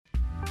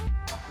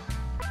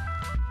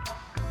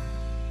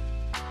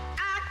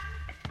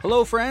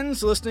Hello,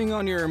 friends, listening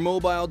on your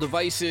mobile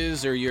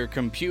devices or your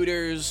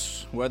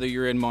computers, whether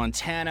you're in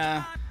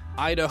Montana,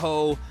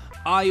 Idaho,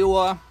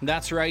 Iowa.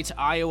 That's right,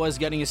 Iowa's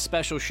getting a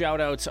special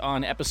shout-out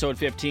on episode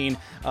 15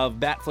 of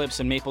Bat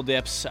Flips and Maple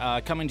Dips.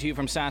 Coming to you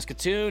from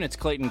Saskatoon, it's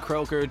Clayton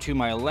Croker. To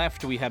my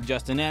left, we have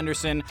Justin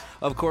Anderson,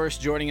 of course,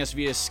 joining us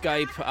via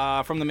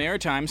Skype from the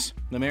Maritimes,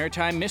 the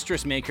Maritime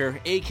Mistress Maker,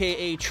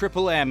 a.k.a.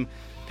 Triple M,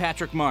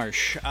 Patrick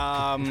Marsh.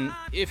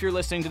 If you're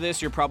listening to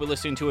this, you're probably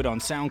listening to it on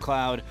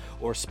SoundCloud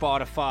or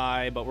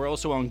Spotify, but we're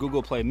also on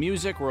Google Play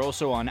Music. We're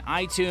also on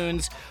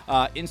iTunes,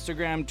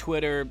 Instagram,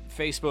 Twitter,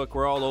 Facebook.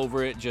 We're all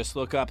over it. Just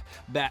look up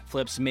Bat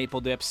Flips, Maple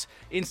Dips.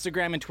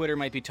 Instagram and Twitter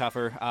might be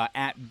tougher,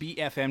 at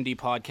BFMD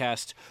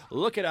Podcast.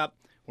 Look it up.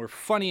 We're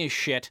funny as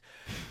shit.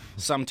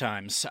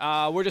 Sometimes.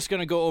 We're just going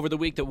to go over the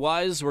week that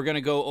was. We're going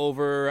to go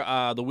over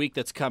the week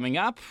that's coming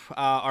up.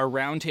 Our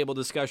roundtable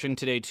discussion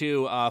today,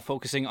 too,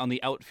 focusing on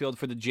the outfield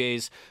for the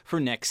Jays for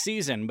next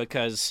season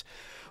because,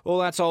 well,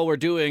 that's all we're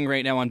doing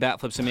right now on Bat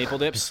Flips and Maple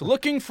Dips.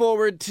 Looking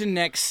forward to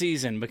next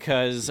season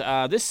because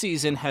this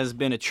season has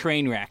been a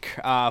train wreck.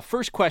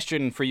 First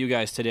question for you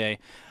guys today.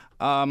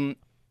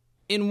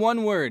 In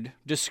one word,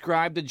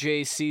 describe the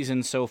Jays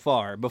season so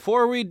far.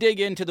 Before we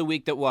dig into the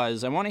week that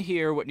was, I want to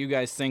hear what you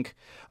guys think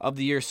of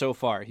the year so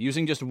far.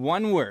 Using just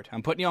one word.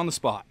 I'm putting you on the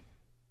spot.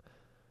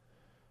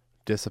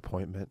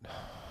 Disappointment.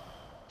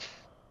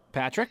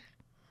 Patrick?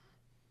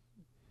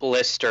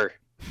 Blister.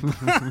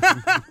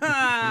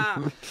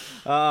 I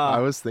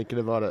was thinking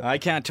about it. I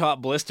can't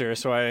top blister,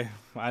 so I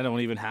don't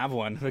even have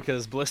one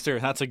because blister,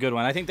 that's a good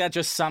one. I think that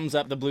just sums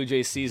up the Blue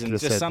Jays season.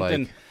 Just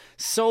something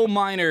so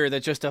minor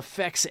that just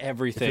affects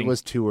everything. If it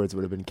was 2 words, it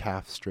would have been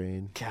calf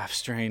strain. Calf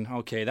strain.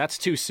 Okay, that's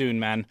too soon,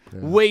 man. Yeah.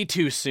 Way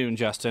too soon,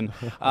 Justin.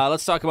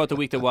 Let's talk about the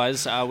week that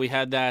was. We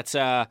had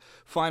that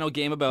final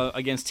game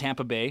against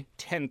Tampa Bay,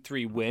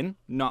 10-3 win.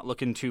 Not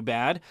looking too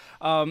bad.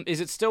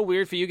 Is it still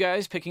weird for you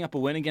guys picking up a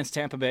win against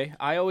Tampa Bay?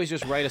 I always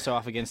just write us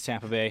off against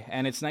Tampa Bay,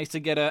 and it's nice to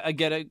get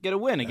a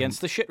win against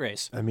the shit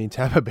race. I mean,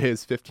 Tampa Bay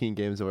is 15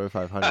 games over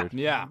 500.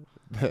 Yeah.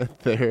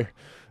 They're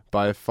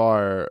by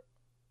far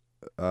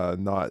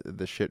not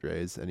the shit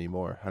rays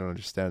anymore. I don't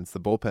understand. It's the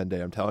bullpen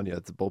day. I'm telling you,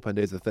 the bullpen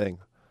day is a thing.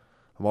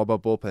 I'm all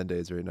about bullpen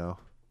days right now.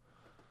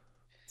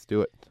 Let's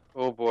do it.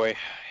 Oh boy,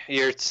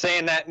 you're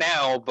saying that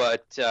now,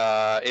 but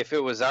if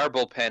it was our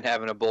bullpen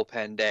having a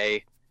bullpen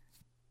day,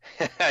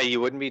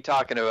 you wouldn't be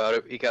talking about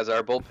it because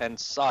our bullpen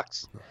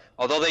sucks.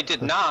 Although they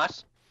did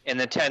not in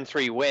the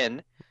 10-3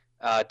 win.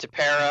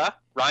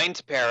 Ryan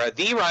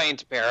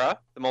Tepera,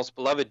 the most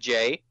beloved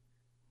Jay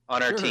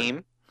on our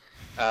team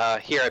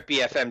here at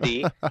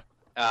BFMD.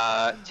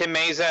 Tim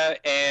Meza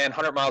and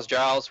 100 Miles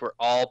Giles were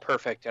all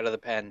perfect out of the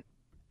pen.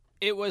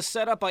 It was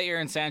set up by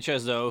Aaron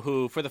Sanchez, though,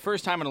 who, for the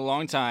first time in a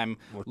long time,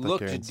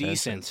 looked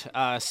decent.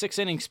 6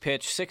 innings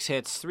pitched, 6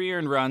 hits, 3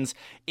 earned runs,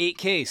 8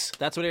 Ks.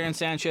 That's what Aaron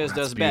Sanchez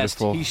does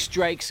beautiful. Best. He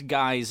strikes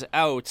guys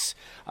out.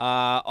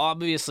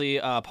 Obviously,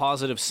 a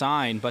positive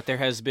sign, but there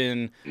have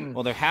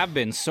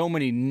been so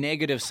many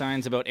negative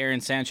signs about Aaron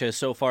Sanchez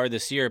so far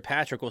this year.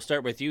 Patrick, we'll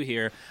start with you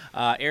here.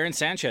 Aaron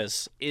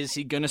Sanchez, is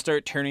he going to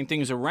start turning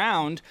things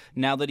around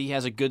now that he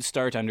has a good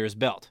start under his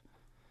belt?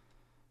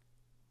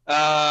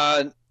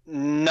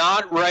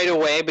 Not right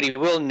away, but he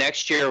will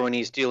next year when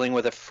he's dealing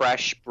with a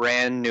fresh,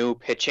 brand new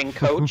pitching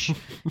coach.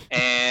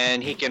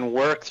 And he can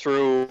work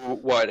through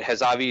what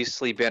has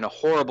obviously been a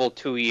horrible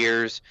 2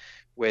 years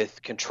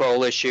with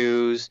control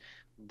issues,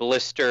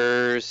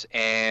 blisters,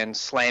 and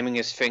slamming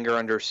his finger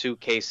under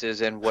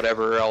suitcases and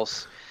whatever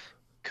else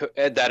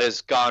that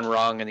has gone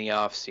wrong in the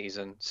off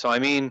season. So, I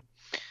mean,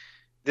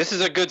 this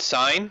is a good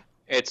sign.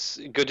 It's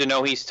good to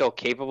know he's still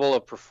capable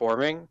of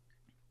performing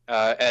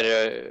at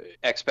a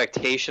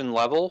expectation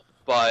level,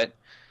 but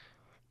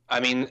I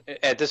mean,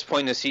 at this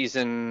point in the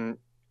season,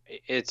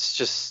 it's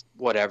just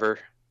whatever.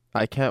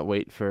 I can't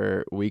wait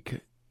for week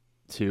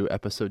 2,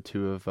 episode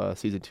 2 of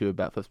season 2 of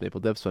Bat Flips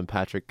Maple Dips when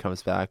Patrick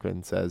comes back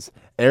and says,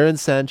 Aaron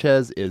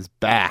Sanchez is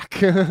back.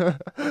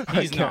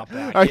 He's not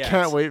back. I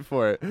can't wait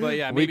for it. But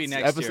yeah, maybe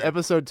next year.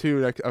 Episode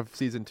 2 of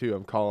season 2,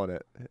 I'm calling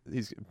it.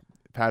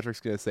 Patrick's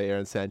going to say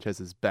Aaron Sanchez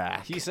is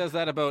back. He says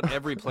that about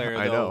every player, though.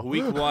 I know.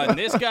 Week 1,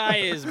 this guy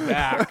is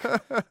back.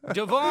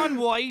 Devon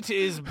White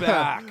is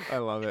back. I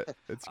love it.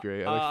 It's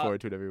great. I look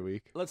forward to it every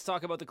week. Let's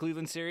talk about the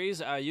Cleveland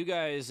series. You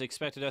guys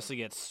expected us to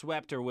get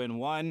swept or win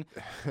 1.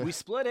 We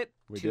split it.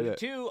 We did it.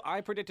 2. I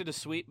predicted a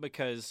sweep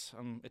because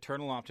I'm an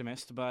eternal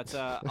optimist, but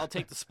I'll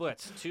take the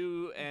splits.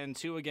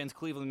 2-2 against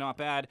Cleveland, not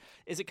bad.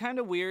 Is it kind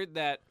of weird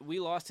that we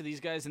lost to these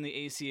guys in the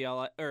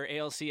ACL or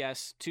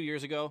ALCS 2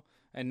 years ago?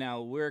 And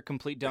now we're a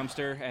complete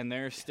dumpster, and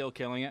they're still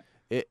killing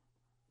it.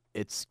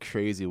 It's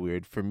crazy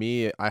weird. For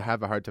me, I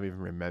have a hard time even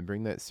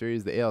remembering that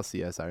series. The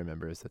ALCS I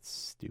remember is that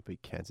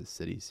stupid Kansas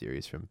City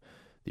series from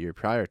the year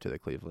prior to the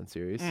Cleveland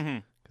series.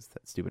 Because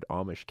that stupid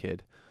Amish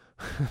kid.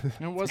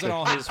 It wasn't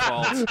all his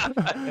fault.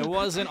 It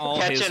wasn't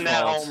all his fault. Catching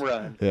that home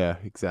run. Yeah,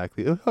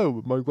 exactly.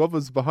 Oh, my glove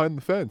was behind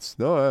the fence.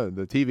 No,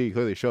 the TV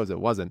clearly shows it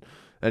wasn't.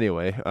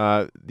 Anyway,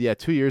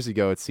 2 years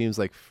ago, it seems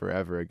like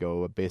forever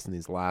ago, based on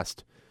these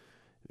last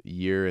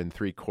year and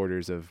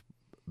 3/4 of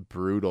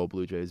brutal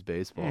Blue Jays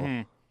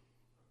baseball.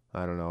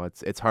 I don't know.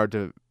 It's hard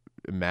to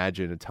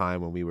imagine a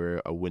time when we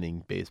were a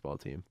winning baseball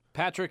team.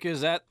 Patrick,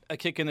 is that a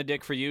kick in the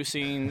dick for you,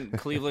 seeing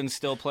Cleveland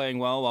still playing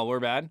well while we're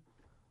bad?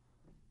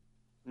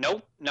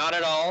 Nope, not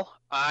at all.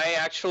 I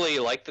actually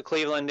like the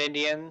Cleveland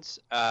Indians,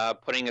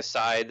 putting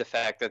aside the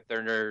fact that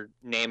their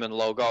name and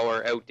logo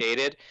are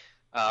outdated.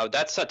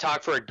 That's a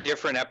talk for a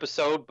different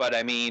episode, but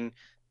I mean,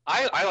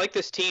 I like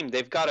this team.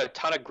 They've got a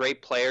ton of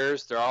great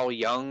players. They're all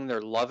young.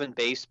 They're loving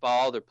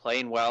baseball. They're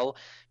playing well.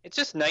 It's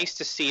just nice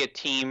to see a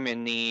team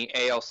in the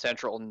AL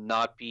Central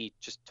not be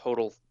just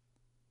total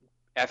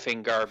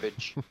effing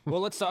garbage.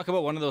 Well, let's talk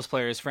about one of those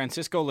players,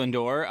 Francisco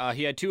Lindor.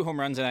 He had 2 home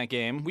runs in that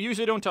game. We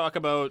usually don't talk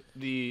about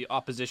the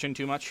opposition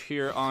too much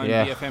here on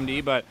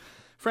BFMD, but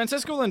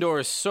Francisco Lindor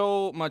is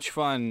so much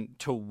fun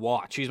to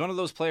watch. He's one of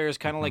those players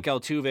kind of like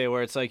Altuve,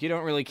 where it's like you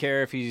don't really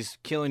care if he's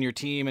killing your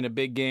team in a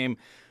big game.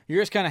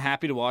 You're just kind of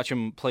happy to watch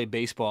him play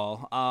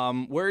baseball.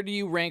 Where do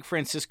you rank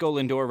Francisco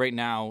Lindor right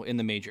now in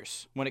the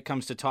majors when it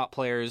comes to top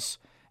players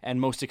and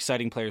most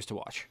exciting players to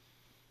watch?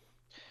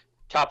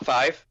 Top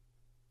 5.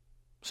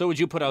 So would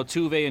you put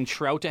Altuve and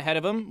Trout ahead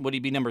of him? Would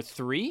he be number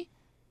 3?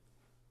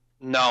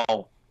 No.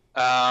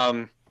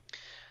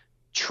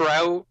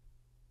 Trout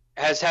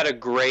has had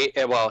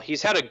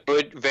he's had a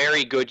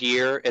very good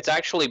year. It's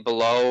actually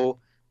below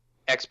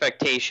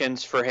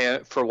expectations for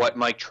him for what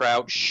Mike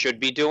Trout should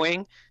be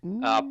doing.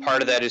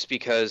 Part of that is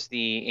because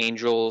the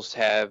Angels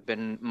have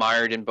been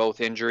mired in both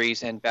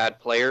injuries and bad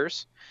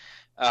players.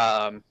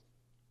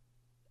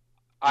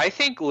 I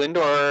think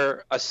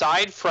Lindor,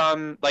 aside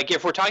from, like,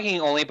 if we're talking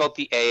only about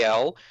the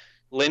AL,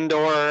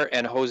 Lindor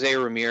and Jose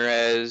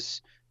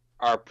Ramirez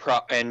and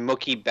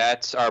Mookie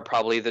Betts are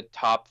probably the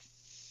top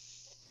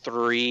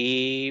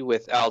 3,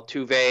 with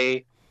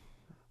Altuve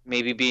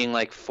maybe being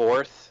like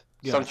 4th,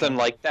 something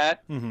like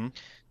that. Mm-hmm.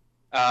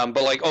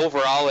 But like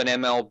overall in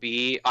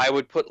MLB, I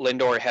would put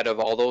Lindor ahead of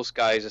all those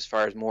guys as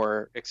far as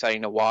more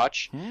exciting to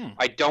watch.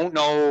 I don't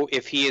know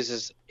if he is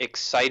as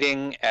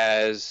exciting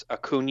as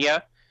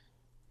Acuna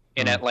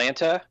in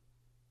Atlanta,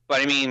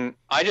 but I mean,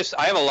 I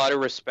have a lot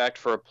of respect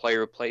for a player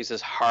who plays as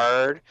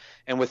hard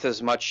and with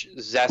as much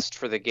zest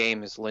for the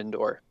game as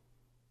Lindor.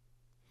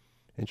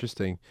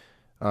 Interesting.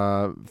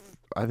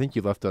 I think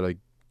you left out a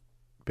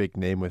big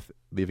name with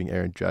leaving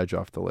Aaron Judge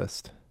off the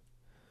list.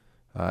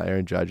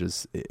 Aaron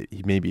Judge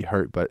he may be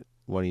hurt, but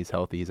when he's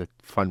healthy, he's a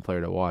fun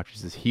player to watch.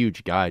 He's this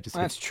huge guy, just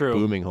That's true.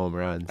 Booming home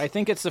runs. I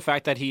think it's the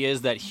fact that he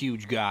is that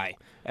huge guy.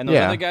 And those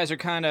other guys are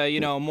kind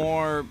of,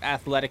 more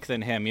athletic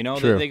than him.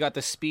 They got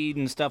the speed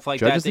and stuff like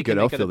Judge that. is They a good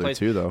outfielder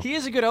too, though. He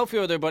is a good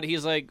outfielder, but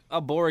he's like a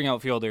boring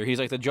outfielder. He's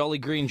like the Jolly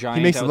Green Giant.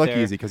 He makes it out look there.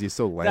 easy because he's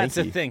so lanky. That's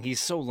the thing. He's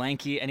so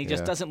lanky, and he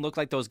just doesn't look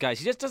like those guys.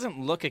 He just doesn't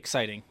look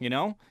exciting.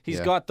 He's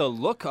got the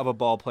look of a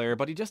ball player,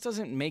 but he just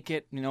doesn't make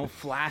it,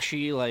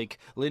 flashy like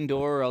Lindor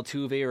or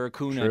Altuve or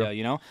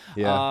Acuna.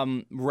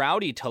 True.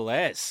 Rowdy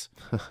Tellez.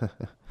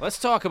 Let's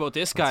talk about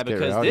this guy,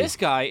 because this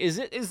guy is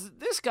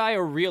this guy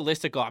a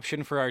realistic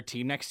option for our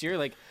team next year?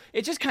 Like,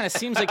 it just kind of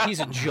seems like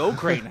he's a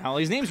joke right now.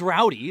 His name's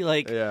Rowdy.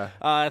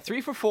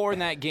 3 for 4 in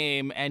that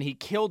game, and he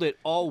killed it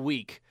all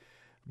week.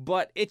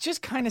 But it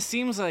just kind of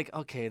seems like,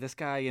 okay, this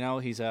guy,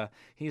 he's a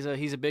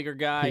bigger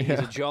guy. He's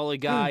a jolly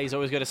guy. He's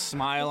always got a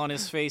smile on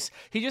his face.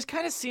 He just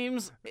kind of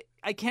seems,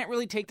 I can't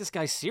really take this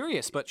guy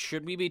serious. But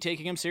should we be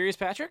taking him serious,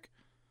 Patrick?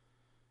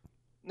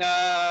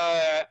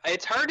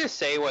 It's hard to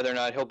say whether or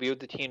not he'll be with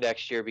the team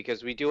next year,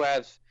 because we've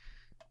got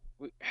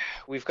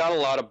a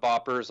lot of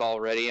boppers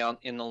already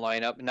in the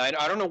lineup, and I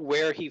don't know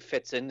where he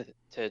fits into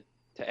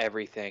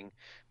everything.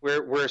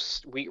 We're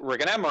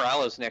gonna have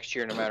Morales next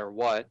year no matter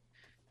what.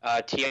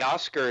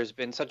 Teoscar has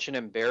been such an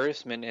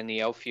embarrassment in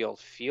the outfield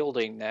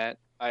fielding that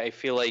I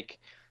feel like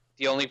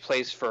the only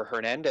place for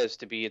Hernandez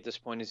to be at this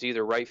point is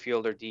either right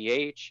field or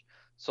DH.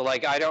 So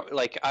I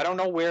don't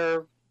know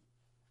where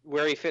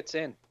he fits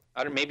in.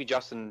 Maybe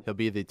Justin. He'll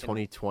be the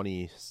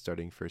 2020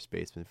 starting first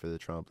baseman for the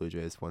Toronto Blue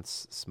Jays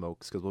once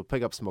Smokes, because we'll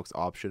pick up Smokes'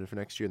 option for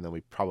next year, and then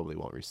we probably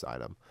won't re-sign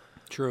him.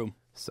 True.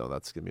 So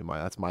that's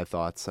my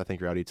thoughts. I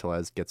think Rowdy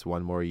Tellez gets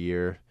one more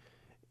year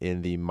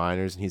in the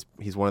minors, and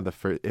he's one of the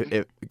first.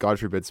 If God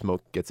forbid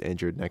Smoke gets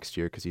injured next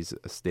year, because he's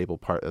a stable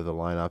part of the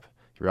lineup,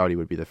 Rowdy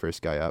would be the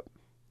first guy up.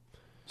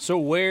 So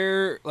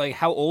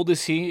how old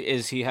is he?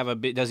 Does he have a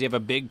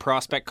big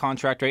prospect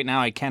contract right now?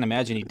 I can't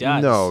imagine he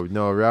does.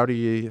 No,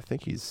 Rowdy, I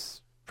think he's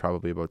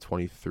probably about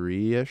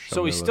 23-ish.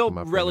 So he's still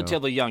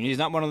relatively young. He's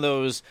not one of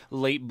those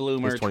late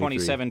bloomer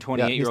 27,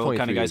 28-year-old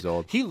kind of guys.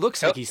 He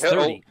looks like he's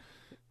 30.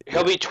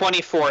 He'll be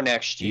 24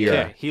 next year.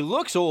 Yeah. He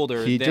looks older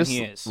than he is.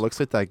 He just looks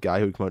like that guy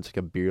who would come out to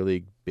a beer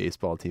league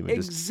baseball team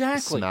and just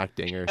smack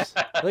dingers.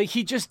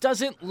 He just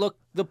doesn't look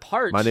the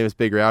part. My name is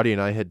Big Rowdy,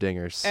 and I hit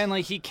dingers. And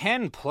he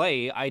can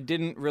play. I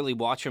didn't really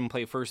watch him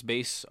play first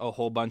base a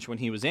whole bunch when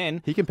he was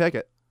in. He can pick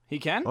it. He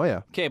can? Oh,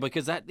 yeah. Okay,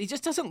 because he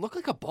just doesn't look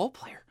like a ball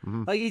player.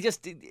 Mm-hmm.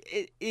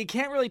 You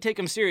can't really take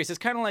him serious. It's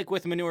kind of like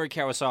with Minoru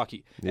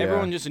Kawasaki. Yeah.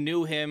 Everyone just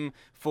knew him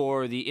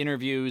for the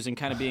interviews and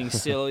kind of being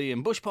silly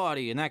and bush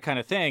potty and that kind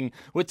of thing.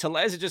 With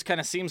Tellez, it just kind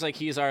of seems like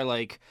he's our,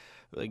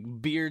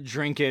 beer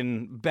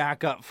drinking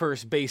backup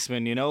first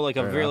baseman, like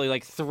a really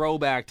like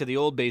throwback to the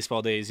old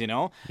baseball days,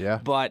 Yeah.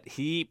 But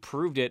he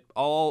proved it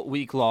all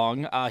week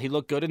long. He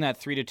looked good in that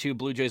 3-2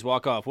 Blue Jays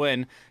walk-off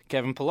win.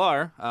 Kevin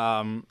Pillar,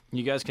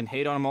 you guys can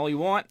hate on him all you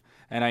want.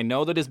 And I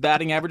know that his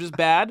batting average is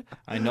bad.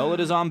 I know that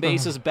his on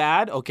base is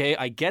bad. Okay,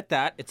 I get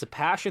that. It's a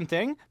passion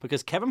thing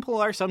because Kevin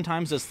Pillar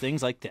sometimes does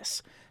things like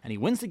this. And he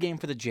wins the game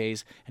for the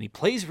Jays, and he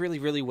plays really,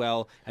 really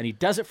well, and he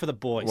does it for the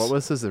boys. What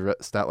was his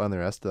stat line the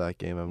rest of that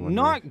game? I'm wondering.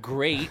 Not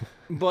great,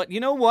 but you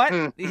know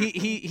what?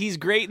 He's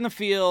great in the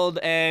field,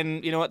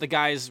 and you know what? The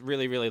guys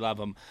really, really love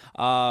him.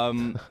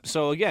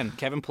 So again,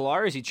 Kevin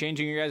Pillar, is he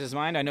changing your guys'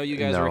 mind? I know you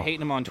guys were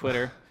hating him on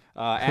Twitter.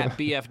 At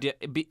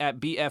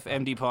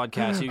BFMD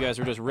Podcast, you guys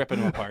were just ripping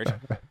him apart.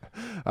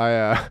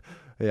 I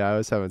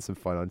was having some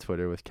fun on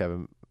Twitter with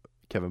Kevin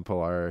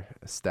Pillar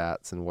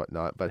stats and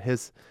whatnot, but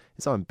his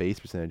on base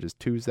percentage is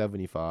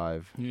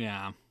 .275.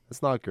 Yeah,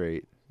 that's not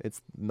great.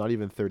 It's not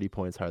even 30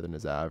 points higher than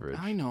his average.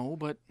 I know,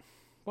 but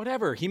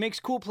whatever. He makes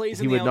cool plays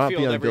in the outfield. He would not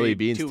be on every Billy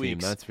Bean's 2 team,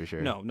 weeks. that's for sure.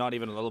 No, not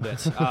even a little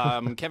bit.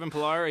 Kevin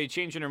Pillar, are you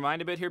changing your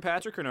mind a bit here,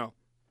 Patrick, or no?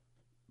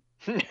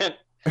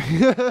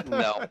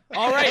 No.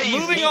 All right,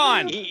 moving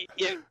on.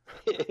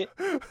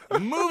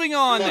 Moving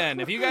on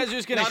then. If you guys are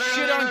just going to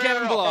shit on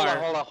Kevin Pillar.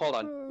 Hold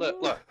on.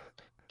 Look.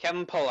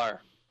 Kevin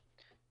Pillar,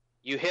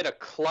 you hit a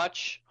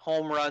clutch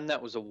home run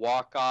that was a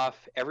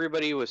walk-off.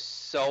 Everybody was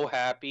so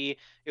happy.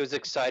 It was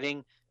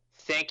exciting.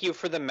 Thank you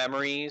for the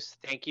memories.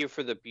 Thank you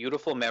for the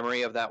beautiful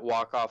memory of that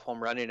walk-off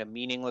home run in a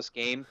meaningless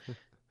game.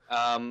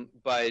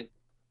 But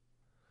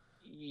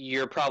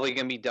you're probably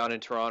going to be done in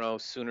Toronto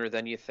sooner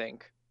than you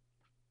think.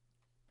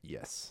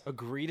 Yes.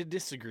 Agree to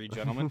disagree,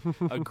 gentlemen.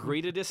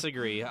 Agree to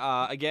disagree.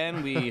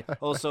 Again, we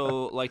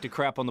also like to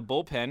crap on the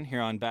bullpen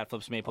here on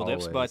Batflips Maple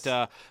Dips,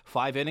 but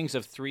 5 innings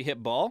of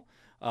 3-hit ball,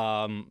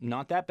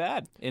 not that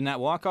bad in that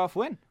walk-off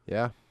win.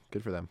 Yeah,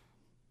 good for them.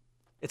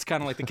 It's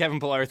kind of like the Kevin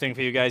Pillar thing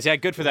for you guys. Yeah,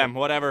 good for them.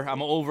 Whatever.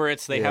 I'm over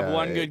it. They have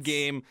one good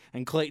game,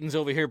 and Clayton's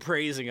over here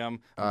praising them.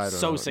 I'm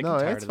so sick and tired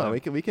of them. No,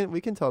 it's fine.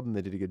 We can tell them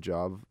they did a good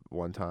job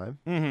one time.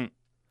 Mm-hmm.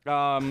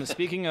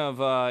 Speaking of,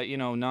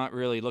 not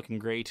really looking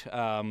great,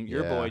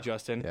 your boy,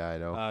 Justin. Yeah, I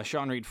know.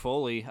 Sean Reed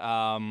Foley.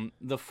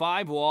 The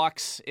 5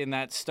 walks in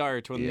that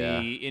start when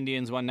the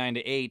Indians won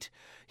 9-8.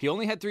 He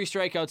only had 3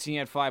 strikeouts and he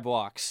had 5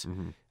 walks.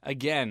 Mm-hmm.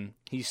 Again,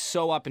 he's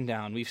so up and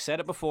down. We've said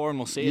it before and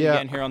we'll say it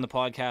again here on the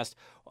podcast.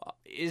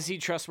 Is he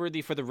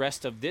trustworthy for the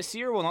rest of this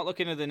year? We'll not look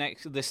into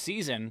this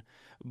season,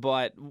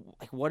 but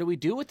what do we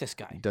do with this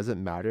guy? Does it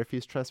matter if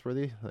he's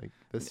trustworthy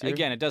this year?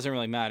 Again, it doesn't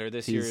really matter.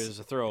 This year is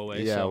a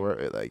throwaway. Yeah,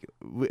 so.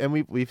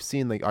 we've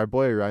seen our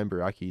boy Ryan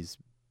Baraki's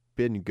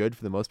been good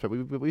for the most part.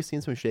 We've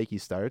seen some shaky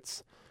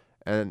starts,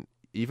 and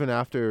even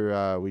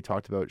after we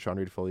talked about Sean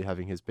Reed Foley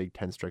having his big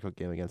 10 strikeout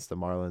game against the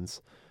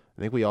Marlins,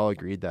 I think we all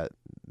agreed that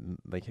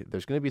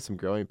there's going to be some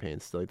growing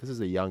pains still. This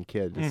is a young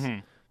kid.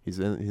 He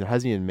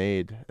hasn't even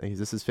made. This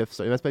is his 5th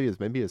start. That's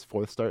maybe his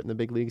 4th start in the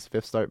big leagues,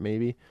 5th start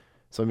maybe.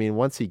 So I mean,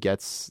 once he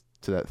gets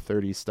to that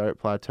 30 start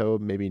plateau,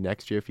 maybe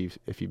next year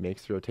if he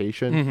makes the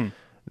rotation,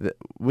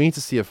 we need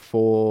to see a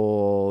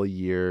full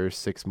year,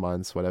 6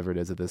 months, whatever it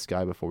is, of this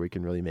guy before we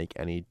can really make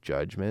any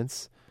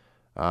judgments.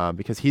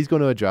 Because he's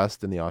going to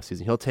adjust in the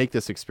offseason. He'll take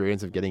this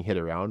experience of getting hit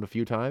around a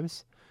few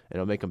times, and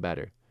it'll make him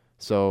better.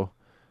 So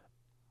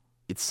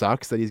it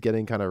sucks that he's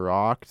getting kind of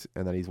rocked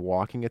and that he's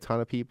walking a ton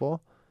of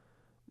people.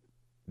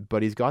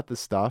 But he's got the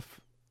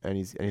stuff, and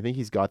I think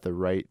he's got the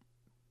right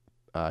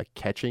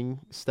catching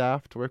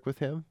staff to work with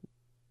him,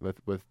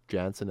 with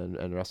Jansen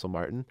and Russell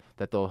Martin,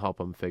 that they'll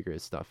help him figure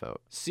his stuff out.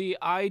 See,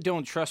 I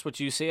don't trust what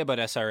you say about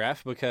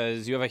SRF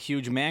because you have a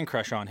huge man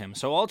crush on him.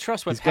 So I'll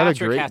trust what He's got a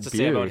Patrick great has to say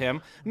beard. about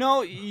him.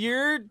 No,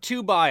 you're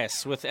too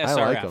biased with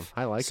SRF.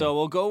 I like him. So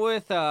we'll go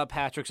with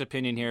Patrick's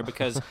opinion here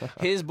because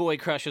his boy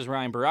crush is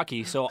Ryan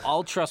Baraki. So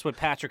I'll trust what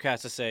Patrick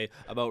has to say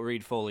about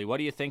Reed Foley. What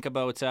do you think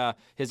about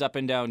his up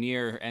and down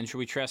year, and should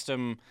we trust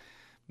him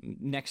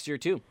next year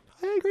too?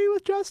 I agree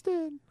with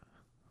Justin.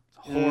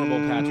 Horrible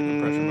Patrick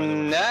impression, by the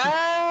way. Nah,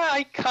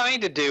 I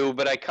kind of do,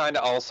 but I kind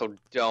of also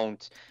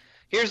don't.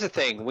 Here's the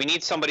thing. We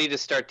need somebody to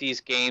start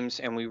these games,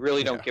 and we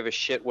really don't give a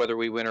shit whether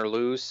we win or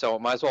lose, so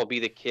it might as well be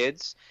the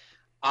kids.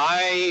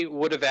 I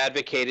would have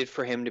advocated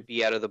for him to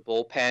be out of the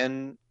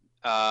bullpen,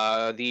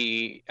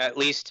 at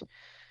least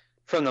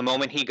from the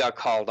moment he got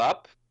called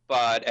up.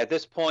 But at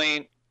this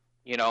point,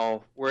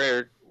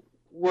 we're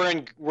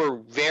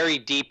very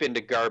deep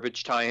into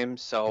garbage time,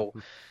 so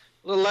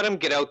let him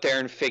get out there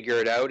and figure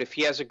it out. If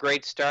he has a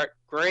great start,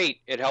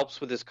 great. It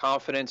helps with his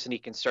confidence, and he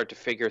can start to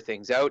figure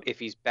things out. If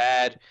he's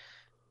bad,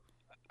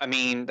 I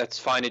mean, that's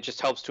fine. It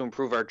just helps to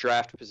improve our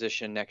draft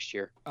position next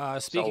year.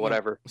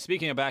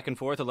 Speaking of back and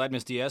forth,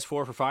 Aledmus Diaz,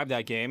 4 for 5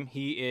 that game.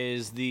 He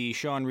is the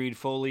Sean Reed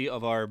Foley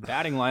of our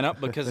batting lineup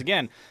because,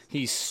 again,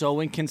 he's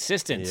so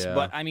inconsistent. Yeah.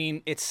 But, I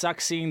mean, it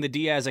sucks seeing the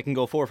Diaz that can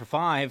go 4 for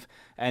 5,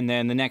 and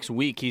then the next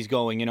week he's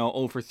going,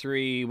 0 for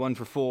 3, 1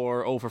 for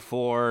 4, 0 for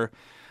 4.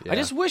 I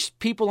just wish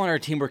people on our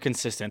team were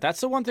consistent.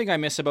 That's the one thing I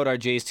miss about our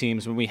Jays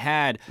teams when we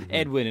had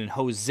Edwin and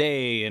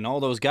Jose and all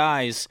those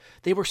guys.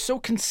 They were so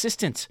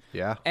consistent.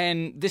 Yeah.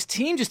 And this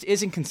team just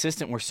isn't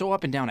consistent. We're so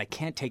up and down. I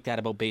can't take that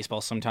about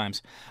baseball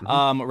sometimes.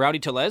 Rowdy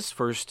Tellez,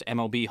 first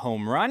MLB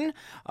home run.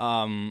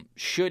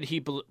 Should he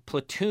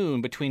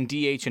platoon between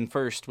DH and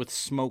first with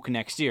Smoke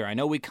next year? I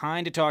know we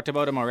kind of talked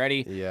about him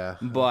already. Yeah.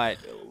 But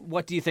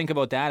what do you think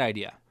about that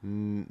idea?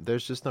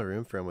 There's just no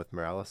room for him with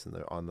Morales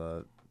on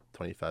the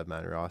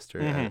 25-man roster,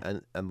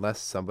 and unless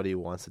somebody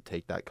wants to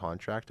take that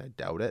contract, I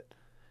doubt it.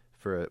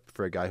 For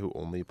a guy who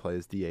only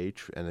plays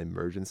DH and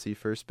emergency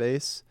first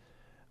base,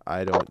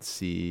 I don't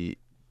see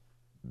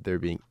there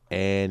being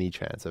any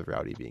chance of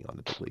Rowdy being on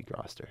the big league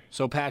roster.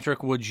 So,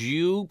 Patrick, would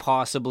you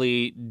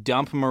possibly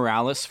dump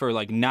Morales for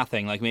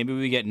nothing? Like maybe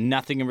we get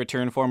nothing in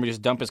return for him, we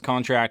just dump his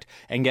contract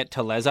and get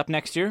Tellez up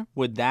next year?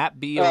 Would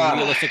that be a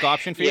realistic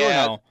option for you or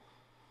no?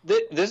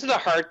 This is a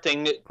hard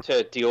thing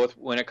to deal with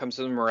when it comes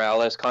to the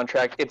Morales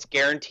contract. It's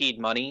guaranteed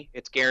money.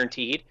 It's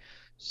guaranteed.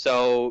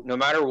 So no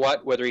matter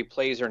what, whether he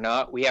plays or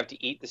not, we have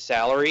to eat the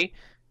salary.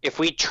 If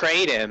we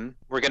trade him,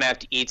 we're going to have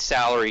to eat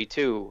salary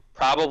too,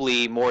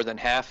 probably more than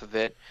half of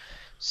it.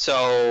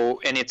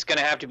 So, and it's going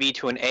to have to be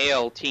to an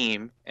AL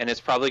team, and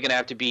it's probably going to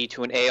have to be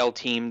to an AL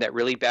team that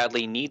really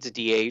badly needs a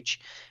DH.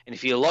 And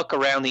if you look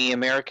around the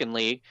American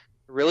League,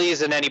 there really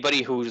isn't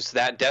anybody who's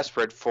that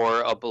desperate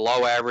for a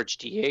below-average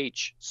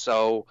DH.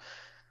 So,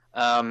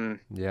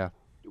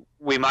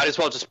 we might as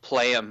well just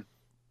play him,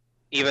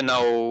 even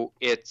though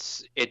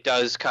it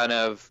does kind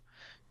of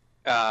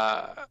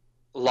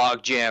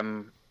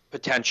logjam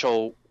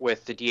potential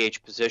with the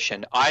DH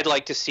position. I'd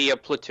like to see a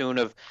platoon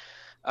of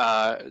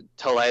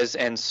Tellez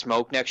and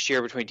Smoke next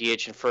year between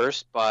DH and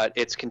first, but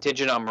it's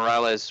contingent on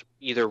Morales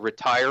either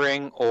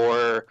retiring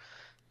or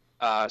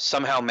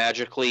somehow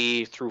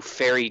magically through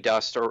fairy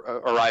dust or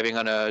arriving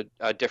on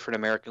a different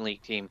American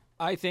League team.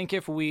 I think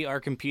if we are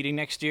competing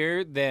next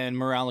year, then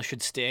Morales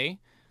should stay.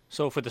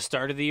 So for the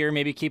start of the year,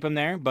 maybe keep him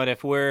there. But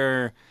if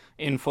we're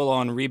in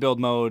full-on rebuild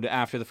mode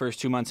after the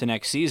first 2 months of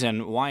next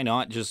season, why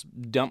not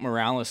just dump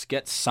Morales,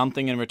 get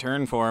something in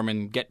return for him,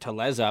 and get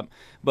Tellez up?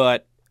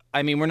 But,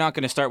 I mean, we're not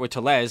going to start with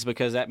Tellez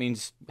because that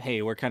means,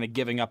 hey, we're kind of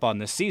giving up on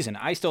this season.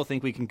 I still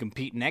think we can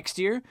compete next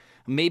year.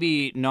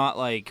 Maybe not,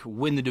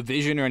 win the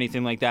division or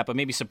anything like that, but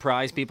maybe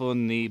surprise people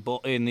in the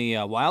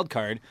wild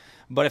card.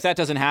 But if that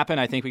doesn't happen,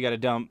 I think we got to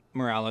dump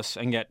Morales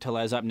and get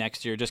Tellez up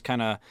next year, just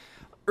kind of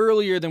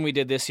earlier than we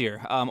did this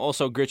year.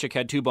 Also, Grichuk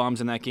had 2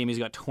 bombs in that game. He's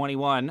got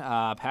 21.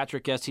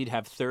 Patrick guessed he'd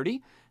have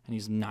 30, and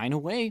he's 9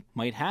 away.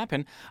 Might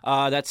happen.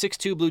 That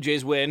 6-2 Blue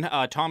Jays win.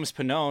 Thomas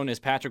Pannone, as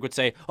Patrick would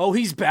say, oh,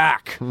 he's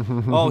back.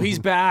 Oh, he's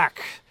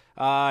back.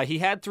 He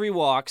had 3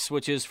 walks,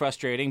 which is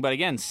frustrating. But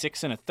again,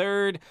 6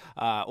 1/3.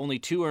 Only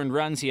 2 earned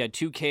runs. He had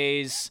 2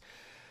 Ks.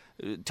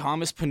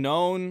 Thomas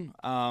Pannone,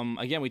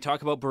 again, we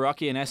talk about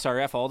Borucki and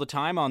SRF all the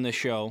time on this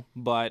show,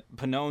 but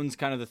Pannone's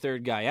kind of the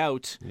third guy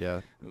out.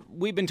 Yeah.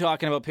 We've been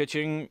talking about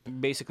pitching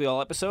basically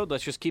all episode.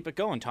 Let's just keep it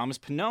going. Thomas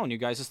Pannone, you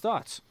guys'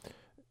 thoughts?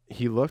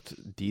 He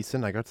looked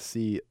decent. I got to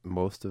see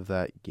most of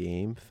that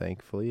game,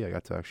 thankfully. I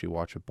got to actually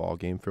watch a ball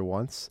game for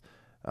once.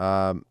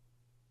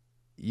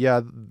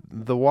 Yeah,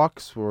 the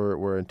walks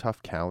were in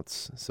tough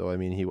counts. So, I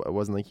mean, it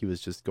wasn't like he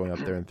was just going up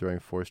there and throwing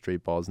 4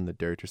 straight balls in the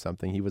dirt or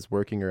something. He was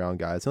working around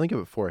guys. He only gave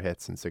it 4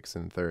 hits in 6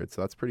 1/3, so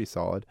that's pretty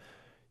solid.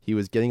 He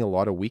was getting a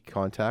lot of weak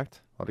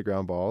contact, a lot of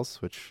ground balls,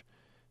 which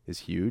is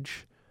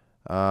huge.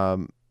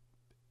 And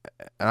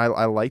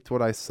I liked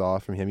what I saw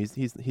from him.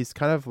 He's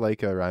kind of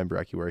like a Ryan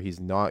Borucki, where he's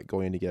not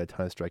going to get a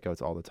ton of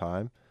strikeouts all the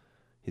time.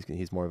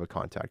 He's more of a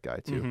contact guy,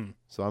 too. Mm-hmm.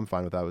 So I'm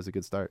fine with that. It was a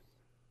good start.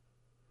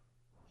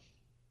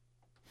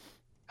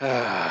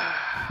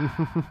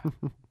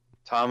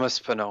 Thomas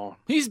Pannone.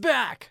 He's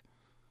back.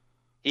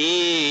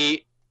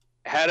 He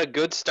had a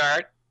good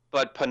start,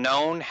 but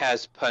Pannone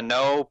has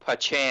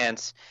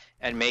chance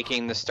at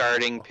making the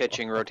starting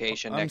pitching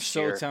rotation next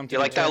year. I'm so tempted you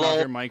like to that turn little,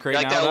 off your mic right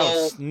like now.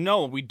 That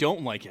no, we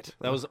don't like it.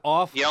 That was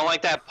off. You don't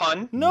like that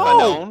pun? No.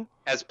 Pannone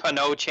has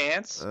Pannone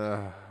chance?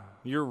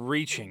 You're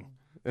reaching.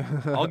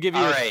 I'll give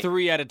you a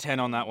 3 out of 10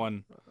 on that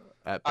one.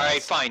 All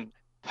right, fine.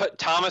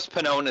 Thomas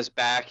Pannone is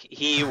back.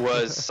 He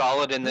was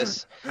solid in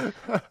this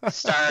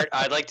start.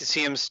 I'd like to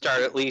see him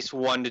start at least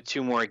 1 to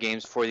 2 more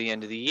games before the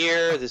end of the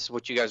year. This is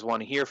what you guys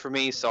want to hear from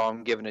me, so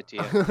I'm giving it to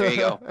you. There you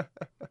go.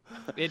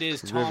 It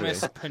is Thomas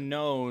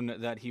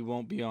Pannone that he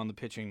won't be on the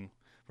pitching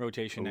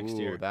rotation next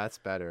year. That's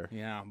better.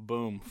 Yeah,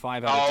 boom.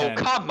 5 out of 10.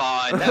 Oh, come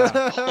on.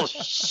 That's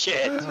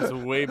bullshit. That's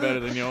way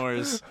better than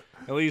yours.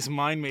 At least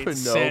mine made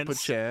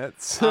sense.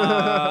 Chance.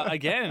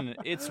 Again,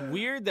 it's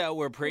weird that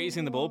we're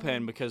praising the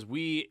bullpen because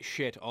we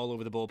shit all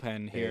over the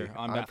bullpen here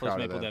on Batflex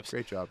Maple Dips.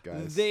 Great job,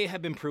 guys. They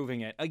have been proving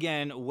it.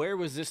 Again, where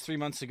was this 3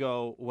 months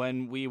ago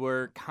when we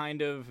were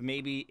kind of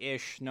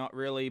maybe-ish, not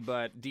really,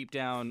 but deep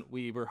down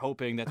we were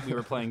hoping that we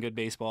were playing good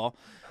baseball.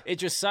 It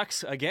just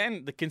sucks.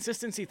 Again, the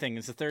consistency thing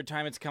is the 3rd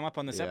time it's come up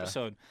on this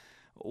episode.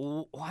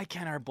 Why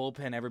can't our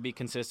bullpen ever be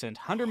consistent?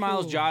 100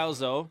 Miles Giles,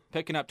 though,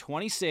 picking up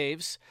 20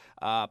 saves.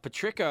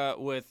 Patrica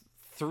with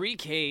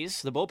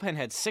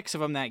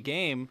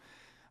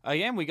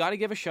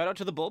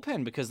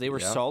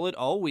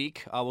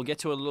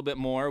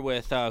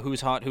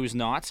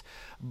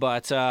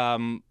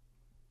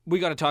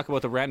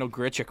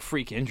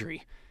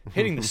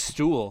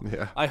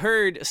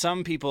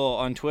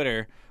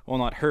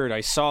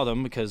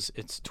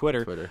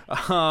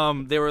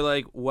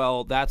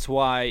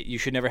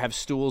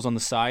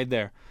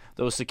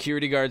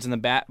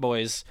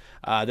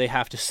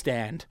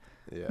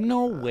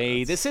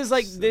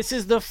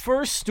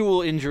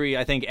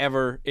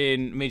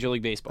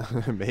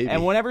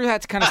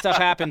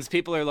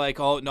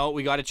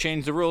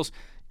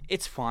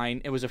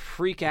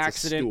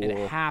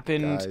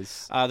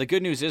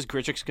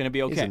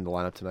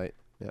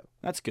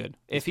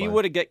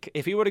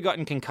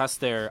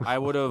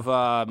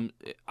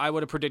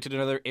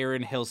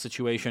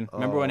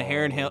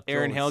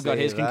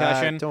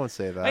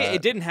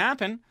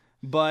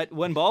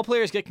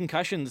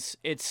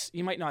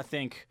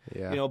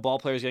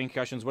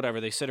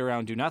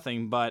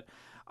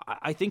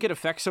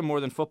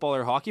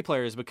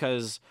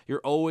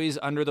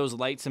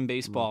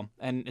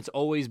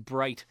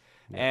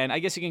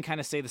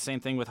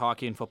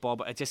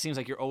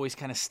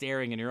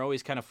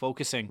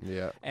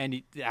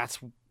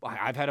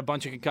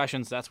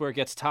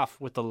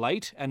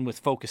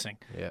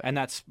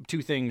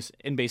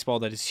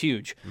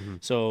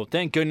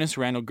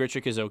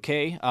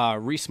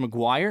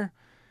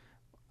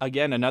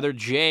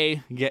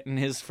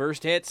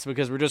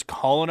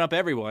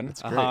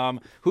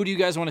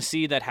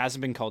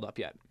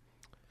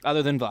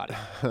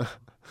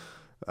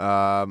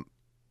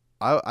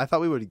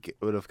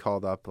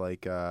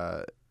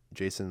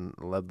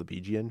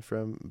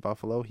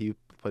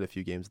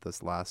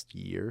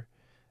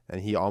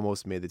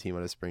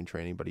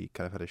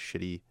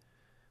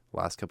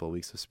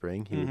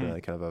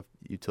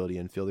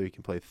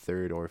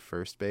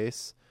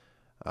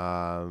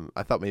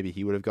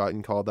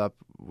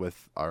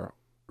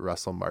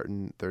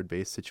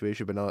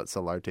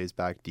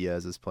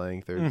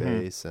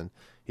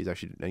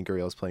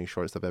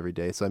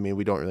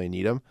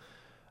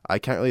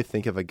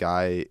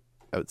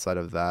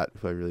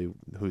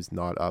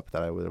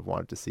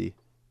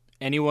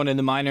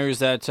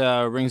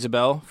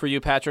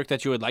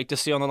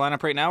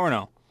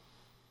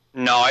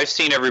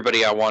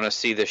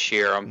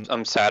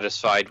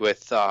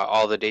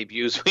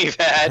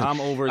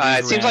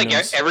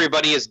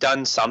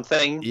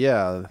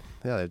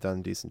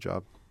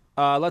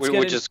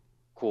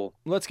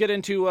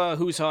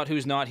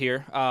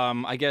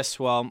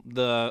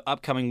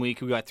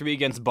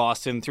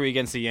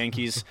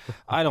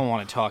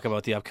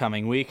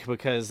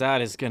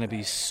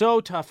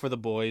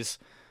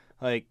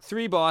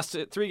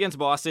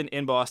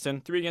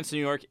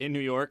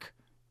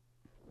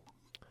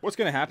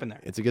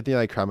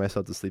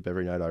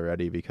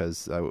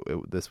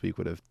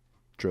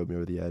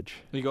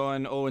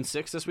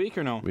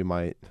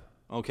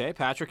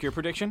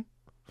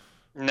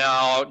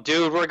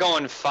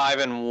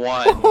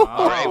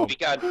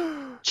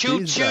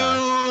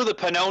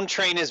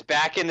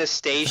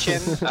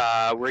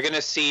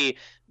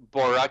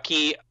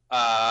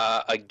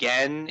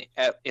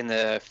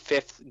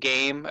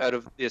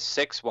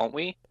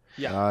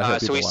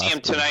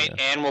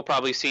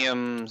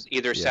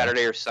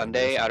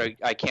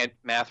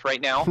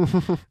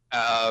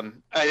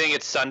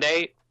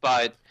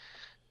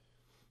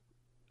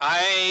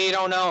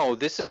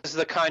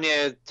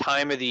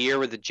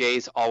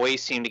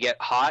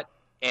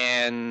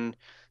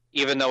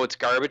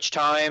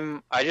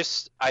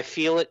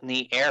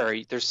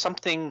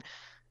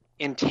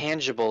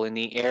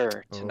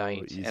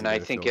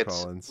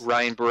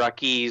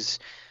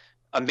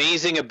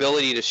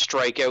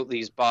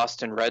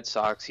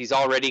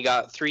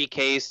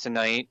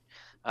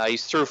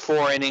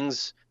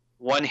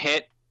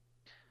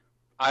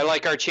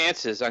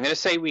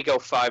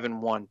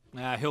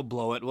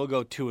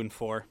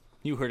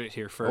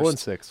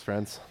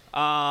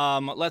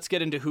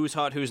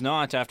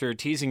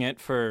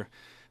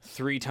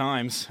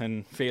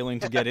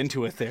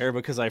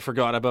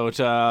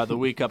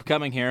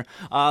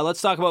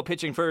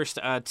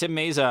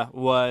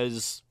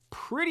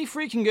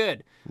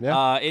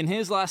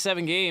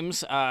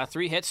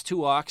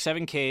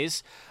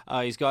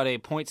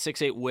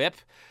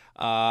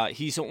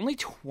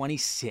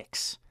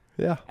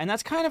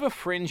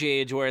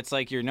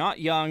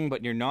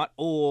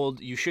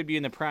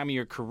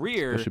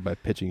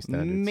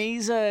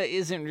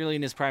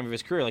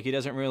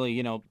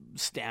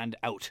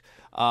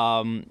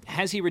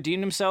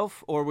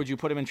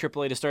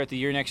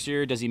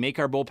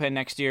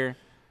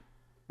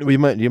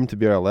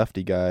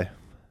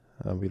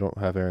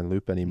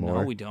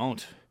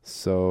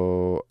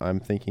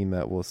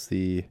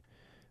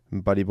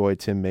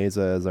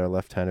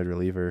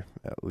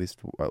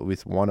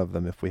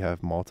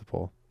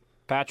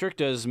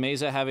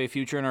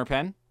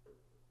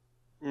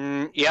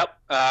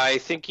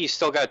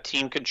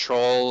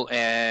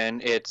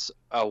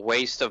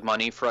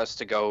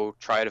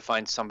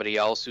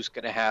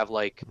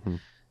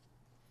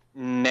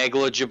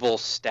negligible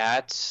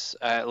stats.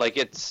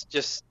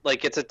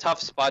 It's a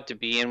tough spot to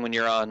be in when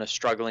you're on a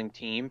struggling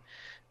team.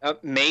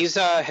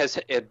 Meza has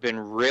been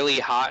really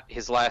hot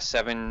his last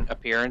 7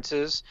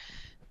 appearances.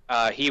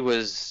 He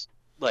was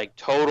like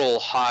total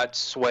hot,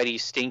 sweaty,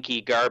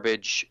 stinky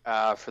garbage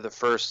for the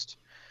first,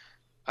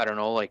 I don't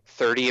know, like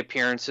 30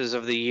 appearances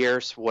of the year,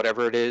 so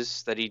whatever it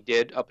is that he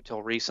did up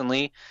until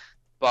recently.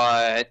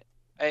 But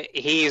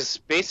he's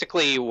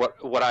basically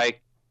what I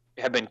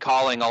have been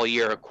calling all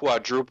year a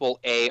quadruple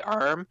A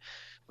arm,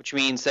 which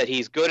means that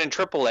he's good in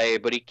triple A,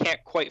 but he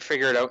can't quite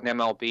figure it out in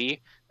MLB.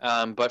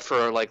 But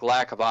for like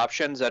lack of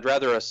options, I'd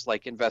rather us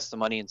like invest the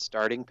money in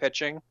starting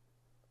pitching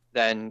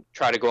than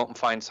try to go out and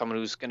find someone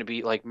who's going to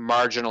be like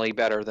marginally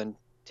better than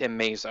Tim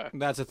Meza.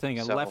 That's the thing.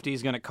 A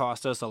lefty's going to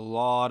cost us a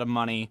lot of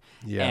money.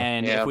 Yeah.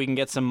 And if we can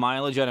get some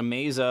mileage out of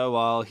Meza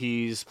while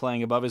he's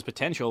playing above his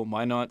potential,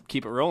 why not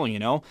keep it rolling, you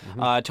know?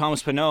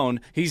 Thomas Pannone,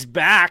 he's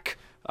back.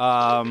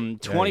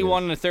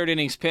 21 in the third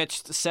innings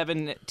pitched,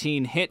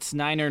 17 hits,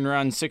 9 earned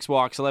runs, 6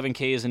 walks, 11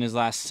 Ks in his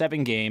last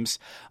 7 games.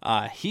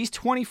 He's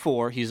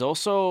 24. He's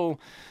also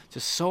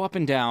just so up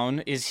and down.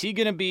 Is he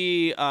going to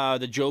be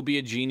the Joe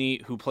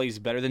Biagini who plays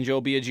better than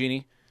Joe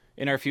Biagini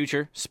in our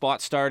future?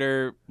 Spot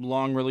starter,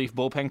 long relief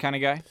bullpen kind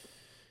of guy?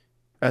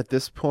 At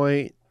this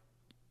point,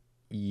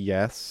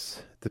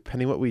 yes.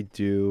 Depending what we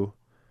do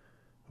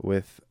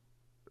with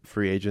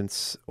free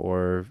agents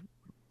or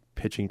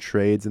pitching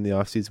trades in the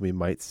offseason, we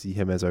might see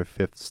him as our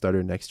 5th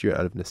starter next year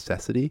out of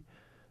necessity,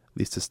 at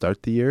least to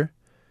start the year.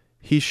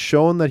 He's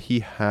shown that he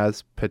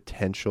has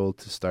potential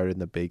to start in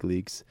the big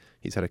leagues.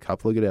 He's had a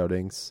couple of good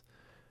outings.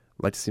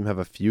 I'd like to see him have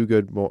a few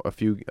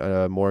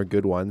more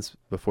good ones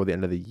before the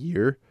end of the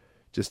year,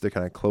 just to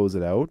kind of close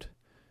it out.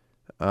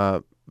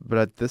 But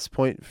at this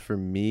point, for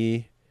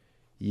me,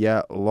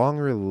 yeah, long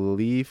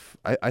relief.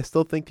 I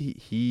still think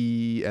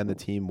he and the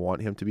team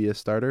want him to be a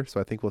starter,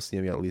 so I think we'll see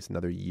him get at least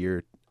another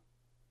year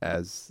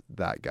as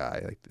that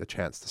guy, like a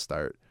chance to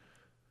start.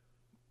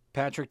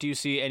 Patrick, do you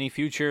see any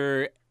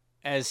future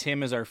as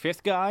him as our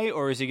 5th guy,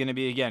 or is he going to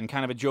be, again,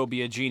 kind of a Joe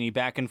Biagini,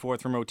 back and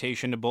forth from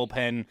rotation to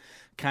bullpen,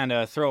 kind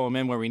of throw him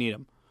in where we need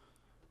him?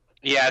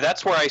 Yeah,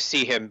 that's where I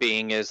see him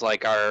being, is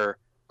like our,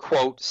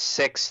 quote,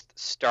 6th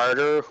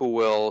starter who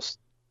will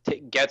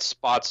get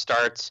spot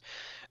starts.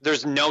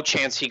 There's no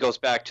chance he goes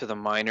back to the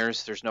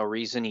minors. There's no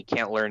reason he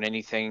can't learn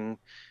anything.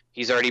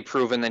 He's already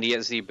proven that he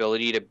has the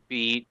ability to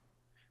beat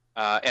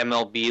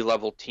MLB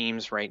level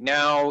teams right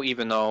now,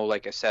 even though,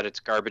 like I said, it's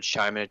garbage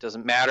time and it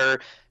doesn't matter.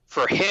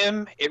 For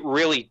him, it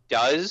really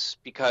does,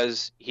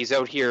 because he's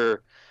out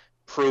here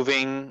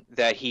proving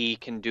that he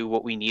can do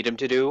what we need him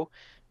to do.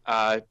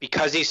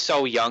 Because he's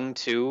so young,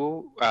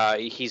 too,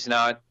 he's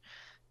not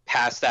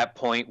past that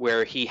point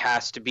where he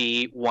has to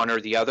be one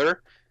or the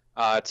other.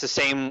 It's the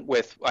same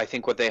with, I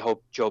think, what they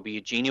hope Joe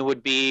Biagini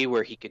would be,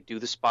 where he could do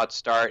the spot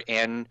start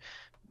and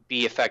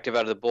be effective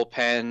out of the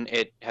bullpen.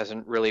 It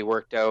hasn't really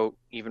worked out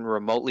even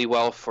remotely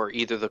well for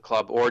either the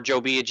club or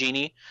Joe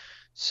Biagini.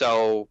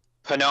 So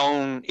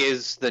Pannone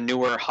is the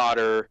newer,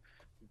 hotter,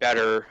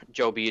 better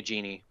Joe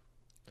Biagini.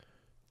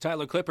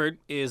 Tyler Clippard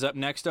is up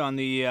next on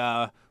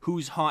the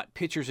Who's Hot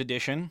Pitchers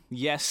edition.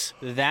 Yes,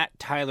 that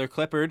Tyler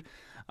Clippard.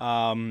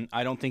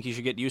 I don't think he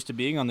should get used to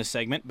being on this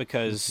segment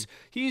because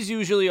he's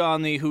usually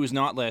on the Who's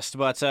Not list,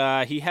 but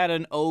he had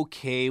an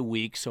okay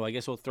week, so I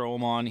guess we'll throw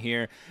him on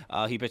here.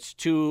 He pitched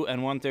 2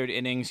 1/3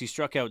 innings. He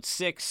struck out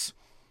 6.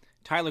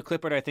 Tyler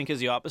Clippard, I think, is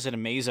the opposite of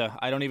Meza.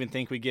 I don't even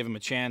think we give him a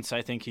chance.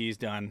 I think he's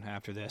done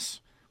after this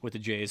with the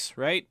Jays,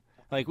 right?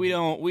 Like, we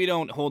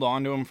don't hold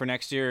on to him for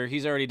next year.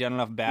 He's already done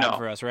enough bad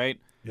for us, right?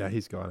 Yeah,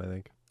 he's gone, I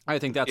think. I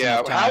think that's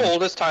enough time. How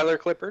old is Tyler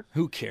Clippard?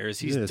 Who cares?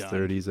 He's in his done.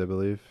 30s, I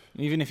believe.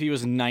 Even if he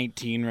was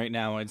 19 right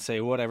now, I'd say,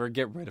 whatever,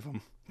 get rid of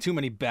him. Too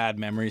many bad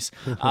memories.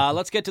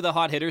 Let's get to the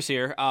hot hitters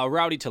here.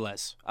 Rowdy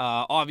Tellez.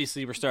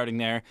 Obviously, we're starting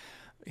there.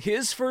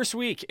 His first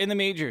week in the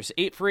majors,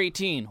 8 for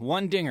 18,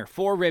 1 dinger,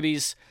 4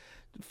 ribbies,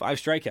 5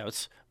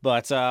 strikeouts,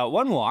 but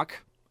 1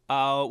 walk.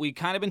 We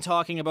kind of been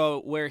talking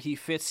about where he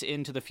fits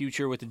into the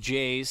future with the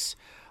Jays.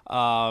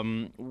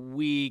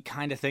 We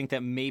kind of think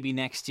that maybe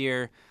next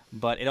year,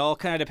 but it all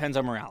kind of depends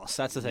on Morales.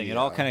 That's the thing. Yeah, it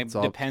all kind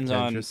of depends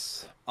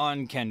Kendrys.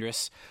 on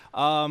Kendrys.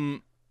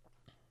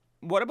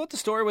 What about the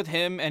story with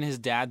him and his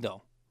dad,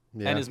 though?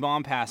 Yeah. And his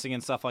mom passing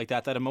and stuff like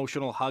that. That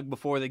emotional hug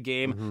before the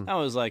game. That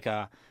was like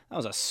a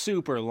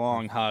super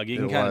long hug. You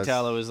can kind of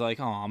tell it was like,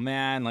 oh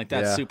man, like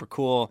that's super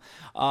cool.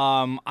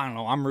 I don't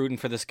know. I'm rooting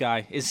for this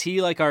guy. Is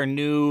he like our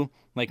new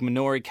like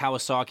Minori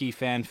Kawasaki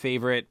fan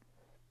favorite?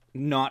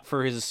 Not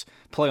for his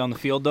play on the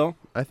field, though.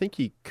 I think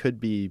he could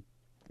be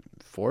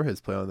for his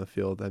play on the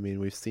field. I mean,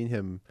 we've seen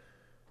him.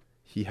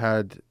 He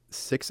had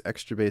 6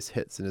 extra base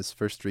hits in his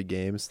first 3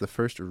 games. The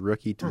first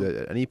rookie to do that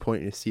at any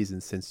point in his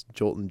season since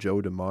Jolton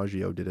Joe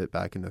DiMaggio did it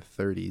back in the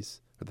 30s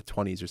or the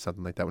 20s or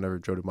something like that. Whenever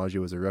Joe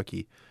DiMaggio was a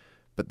rookie,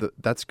 but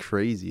that's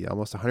crazy.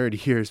 Almost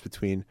 100 years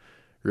between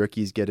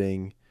rookies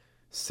getting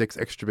 6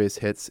 extra base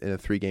hits in a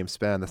 3-game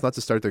span. That's not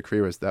to start their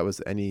career. That was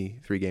any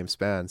 3-game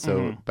span.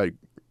 So, but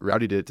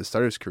Rowdy did it to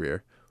start his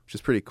career, which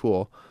is pretty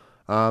cool.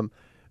 And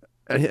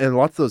and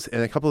lots of those,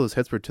 and a couple of those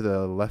hits were to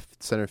the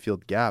left center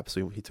field gap.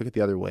 So he took it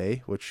the other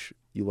way, which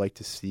you like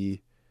to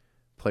see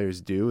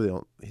players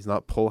do. He's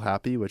not pull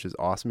happy, which is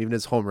awesome. Even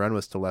his home run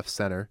was to left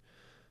center,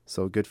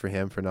 so good for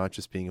him for not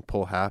just being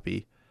pull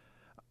happy.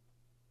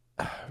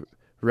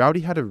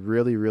 Rowdy had a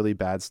really, really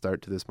bad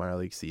start to this minor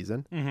league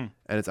season, and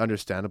it's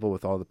understandable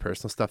with all the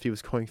personal stuff he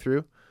was going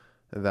through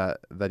that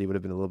he would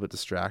have been a little bit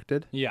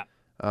distracted. Yeah.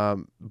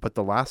 But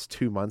the last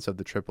 2 months of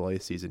the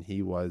AAA season,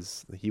 he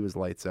was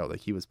lights out. Like,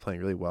 he was playing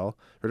really well.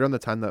 Right around the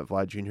time that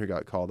Vlad Jr.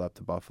 got called up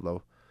to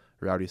Buffalo,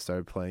 Rowdy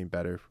started playing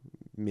better.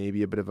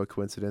 Maybe a bit of a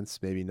coincidence,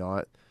 maybe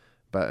not.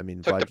 But I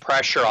mean, Took the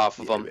pressure off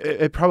of him.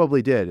 It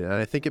probably did, and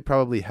I think it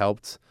probably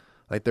helped.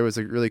 Like, there was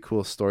a really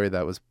cool story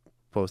that was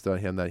posted on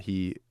him that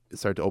he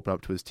started to open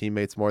up to his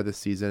teammates more this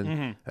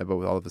season about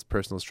with all of his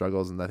personal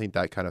struggles, and I think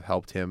that kind of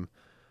helped him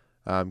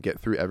get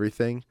through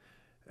everything.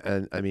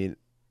 And I mean,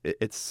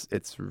 it's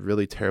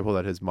really terrible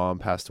that his mom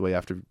passed away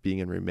after being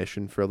in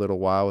remission for a little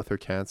while with her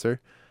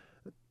cancer.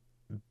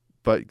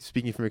 But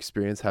speaking from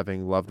experience,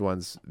 having loved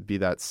ones be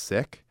that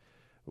sick,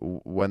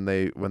 when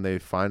they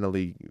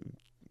finally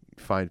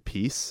find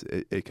peace,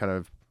 it kind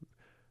of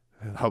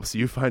helps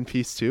you find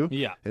peace too.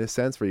 Yeah. In a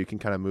sense, where you can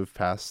kind of move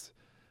past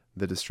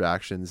the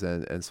distractions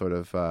and sort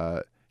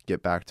of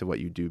get back to what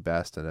you do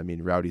best. And I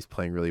mean, Rowdy's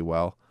playing really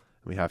well,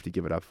 and we have to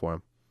give it up for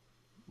him.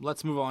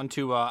 Let's move on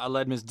to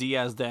Aledmys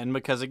Diaz then,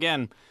 because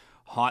again,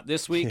 hot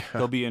this week.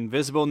 He'll be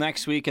invisible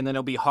next week, and then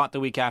he'll be hot the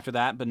week after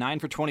that. But 9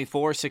 for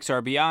 24, 6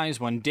 RBIs,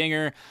 1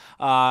 dinger.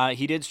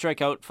 He did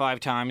strike out 5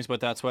 times, but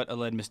that's what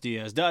Aledmys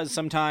Diaz does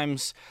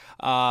sometimes.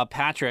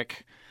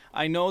 Patrick,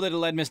 I know that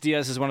Aledmys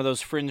Diaz is one of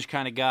those fringe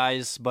kind of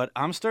guys, but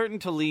I'm starting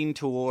to lean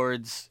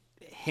towards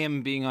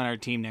him being on our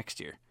team next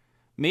year.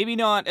 Maybe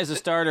not as a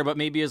starter, but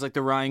maybe as like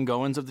the Ryan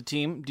Goins of the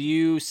team. Do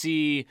you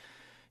see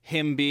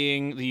him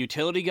being the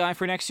utility guy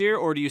for next year,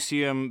 or do you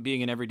see him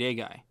being an everyday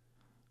guy?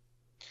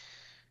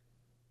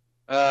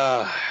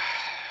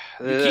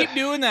 You keep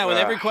doing that with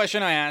every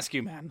question I ask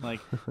you, man. Like,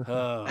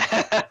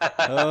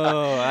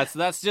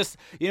 that's just,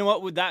 you know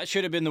what? That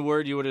should have been the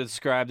word you would have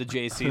described the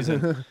Jays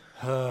season.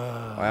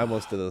 I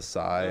almost did a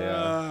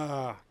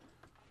sigh.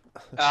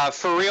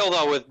 For real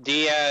though, with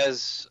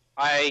Diaz,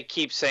 I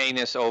keep saying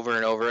this over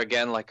and over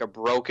again, like a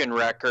broken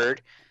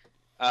record.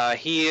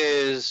 He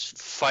is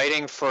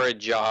fighting for a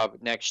job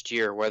next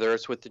year, whether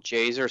it's with the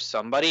Jays or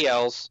somebody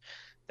else.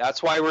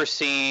 That's why we're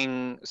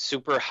seeing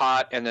super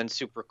hot and then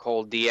super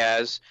cold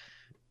Diaz.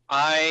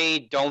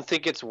 I don't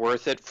think it's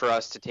worth it for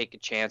us to take a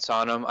chance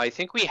on him. I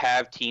think we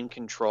have team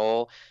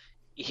control.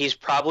 He's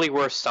probably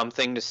worth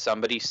something to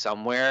somebody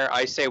somewhere.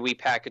 I say we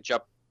package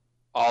up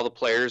all the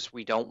players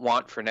we don't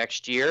want for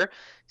next year,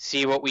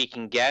 see what we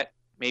can get,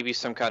 maybe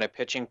some kind of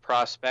pitching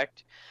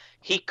prospect.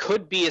 He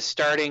could be a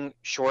starting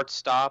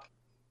shortstop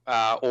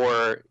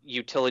or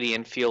utility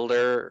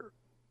infielder,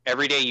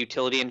 everyday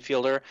utility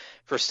infielder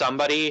for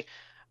somebody.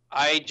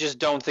 I just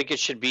don't think it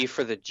should be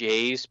for the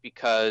Jays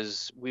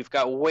because we've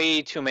got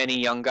way too many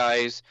young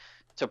guys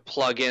to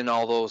plug in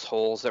all those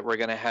holes that we're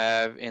going to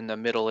have in the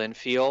middle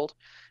infield.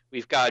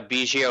 We've got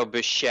Biggio,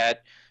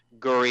 Bichette,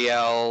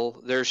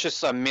 Gurriel. There's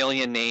just a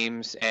million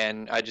names,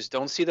 and I just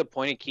don't see the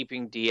point of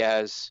keeping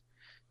Diaz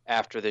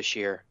after this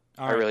year.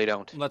 I really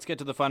don't. Let's get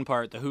to the fun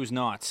part, the who's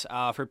nots.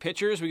 For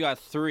pitchers, we got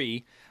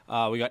 3.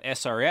 We got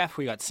SRF,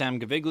 we got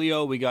Sam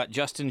Gaviglio, we got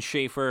Justin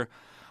Schaefer.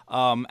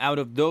 Out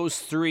of those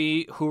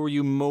 3, who were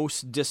you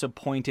most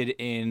disappointed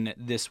in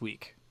this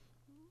week?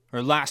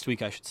 Or last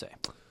week, I should say.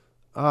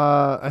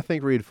 I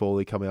think Reed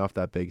Foley coming off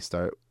that big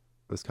start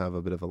was kind of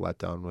a bit of a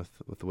letdown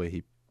with the way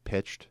he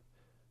pitched.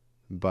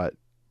 But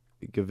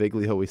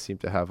Gaviglio we seem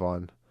to have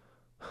on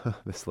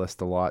this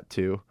list a lot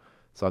too.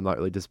 So I'm not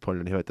really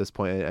disappointed in him at this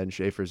point. And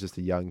Schaefer's just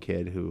a young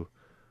kid who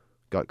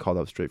got called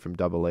up straight from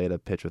AA to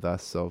pitch with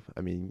us. So,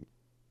 I mean,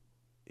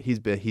 he's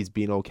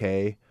been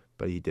okay,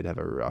 but he did have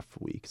a rough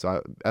week.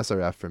 So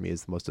SRF for me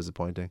is the most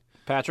disappointing.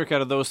 Patrick,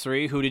 out of those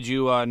 3, who did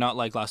you not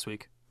like last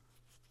week?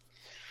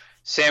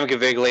 Sam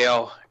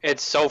Gaviglio.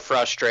 It's so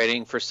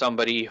frustrating for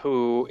somebody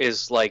who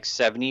is like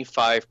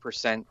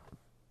 75%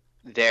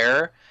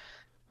 there,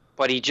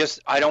 but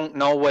I don't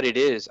know what it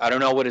is. I don't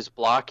know what his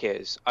block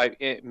is.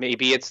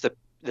 Maybe it's the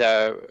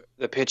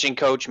pitching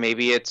coach.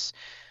 Maybe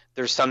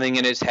there's something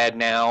in his head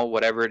now,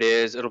 whatever it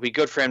is. It'll be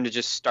good for him to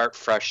just start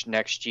fresh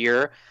next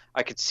year.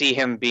 I could see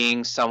him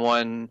being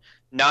someone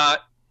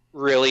not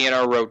really in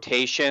our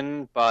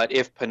rotation, but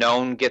if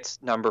Pannone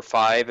gets number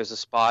 5 as a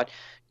spot,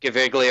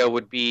 Gaviglio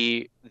would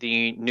be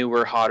the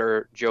newer,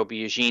 hotter Joe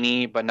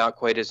Biagini, but not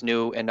quite as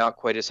new and not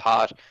quite as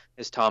hot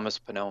as Thomas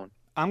Pannone.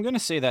 I'm going to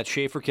say that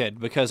Schaefer kid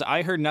because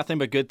I heard nothing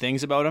but good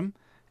things about him,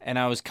 and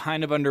I was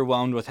kind of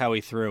underwhelmed with how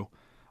he threw.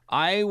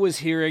 I was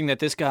hearing that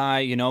this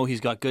guy, he's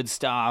got good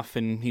stuff,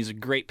 and he's a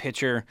great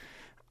pitcher.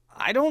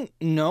 I don't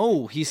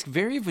know. He's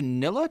very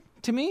vanilla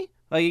to me.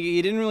 Like,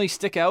 he didn't really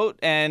stick out,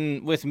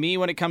 and with me,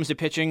 when it comes to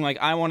pitching, like,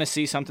 I want to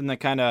see something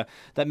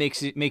that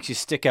makes you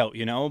stick out,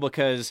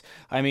 because,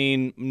 I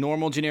mean,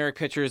 normal generic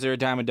pitchers, they're a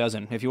dime a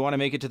dozen. If you want to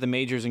make it to the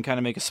majors and kind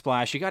of make a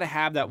splash, you got to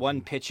have that one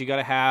pitch. You got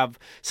to have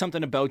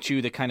something about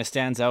you that kind of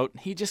stands out.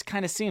 He just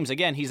kind of seems,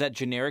 again, he's that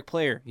generic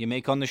player you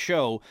make on the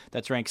show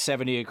that's ranked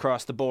 70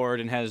 across the board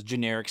and has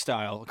generic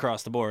style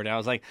across the board. I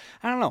was like,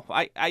 I don't know.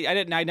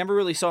 I never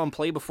really saw him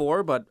play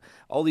before, but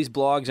all these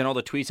blogs and all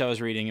the tweets I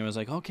was reading, it was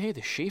like, okay,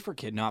 the Schaefer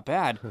kid, not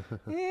bad.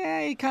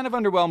 Yeah, he kind of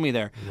underwhelmed me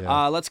there.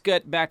 Yeah. Let's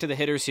get back to the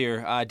hitters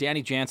here.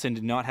 Danny Jansen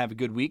did not have a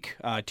good week.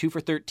 2 for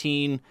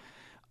 13.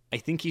 I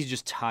think he's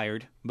just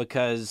tired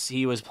because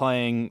he was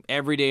playing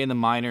every day in the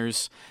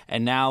minors,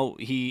 and now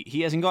he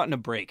hasn't gotten a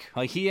break.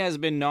 Like, he has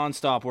been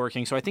nonstop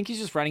working, so I think he's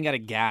just running out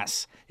of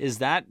gas. Is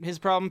that his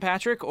problem,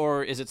 Patrick,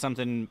 or is it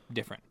something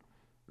different?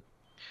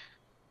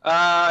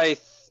 I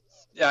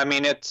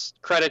mean, it's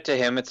credit to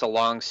him. It's a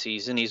long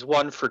season. He's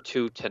 1 for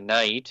 2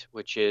 tonight,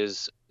 which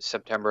is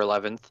September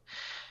 11th.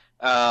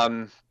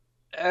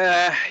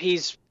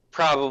 He's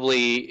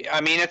probably. I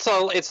mean, it's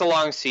a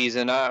long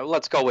season.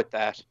 Let's go with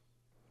that.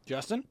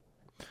 Justin?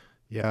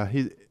 Yeah,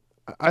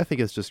 I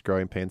think it's just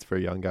growing pains for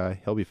a young guy.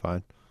 He'll be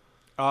fine.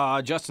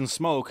 Justin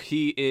Smoke,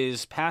 he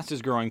is past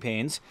his growing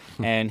pains,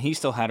 and he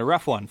still had a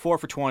rough one. 4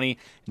 for 20,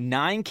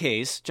 9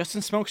 Ks.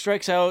 Justin Smoke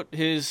strikes out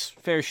his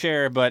fair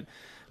share, but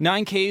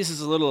 9 Ks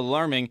is a little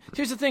alarming.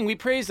 Here's the thing. We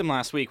praised him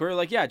last week. We were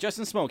like, yeah,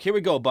 Justin Smoke, here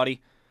we go,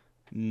 buddy.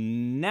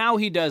 Now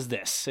he does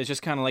this. It's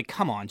just kind of like,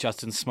 come on,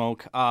 Justin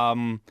Smoke.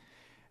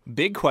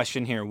 Big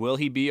question here. Will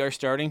he be our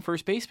starting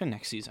first baseman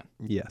next season?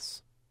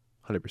 Yes,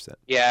 100%.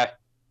 Yeah.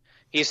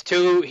 He's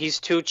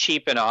too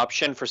cheap an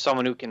option for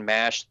someone who can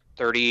mash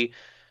 30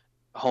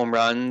 home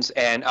runs,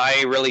 and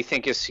I really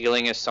think his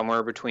ceiling is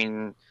somewhere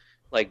between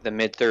like the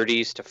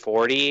mid-30s to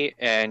 40,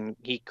 and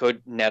he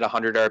could net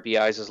 100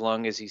 RBIs as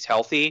long as he's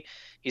healthy.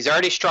 He's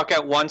already struck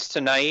out once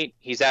tonight.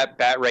 He's at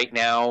bat right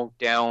now,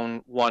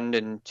 down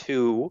 1-2,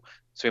 so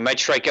he might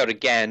strike out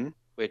again,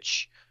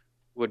 which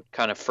would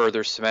kind of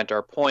further cement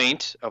our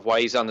point of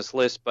why he's on this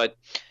list. But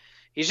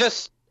he's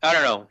just, I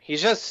don't know,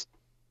 he's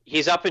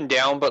up and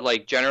down, but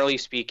like generally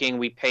speaking,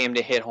 we pay him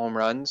to hit home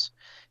runs,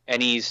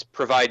 and he's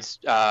provides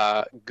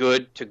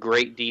good to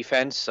great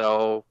defense.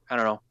 So I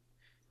don't know.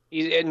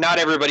 Not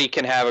everybody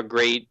can have a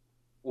great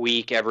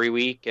week every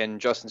week,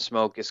 and Justin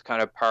Smoke is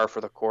kind of par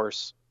for the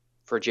course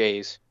for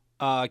Jays.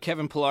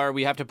 Kevin Pillar,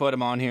 we have to put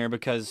him on here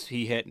because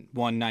he hit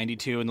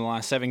 192 in the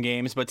last 7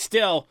 games, but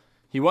still,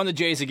 he won the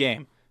Jays a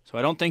game. So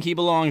I don't think he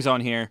belongs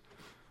on here,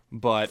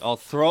 but I'll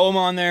throw him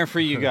on there for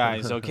you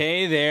guys,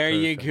 okay? There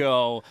you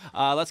go.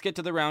 Let's get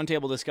to the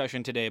roundtable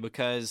discussion today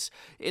because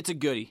it's a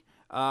goodie.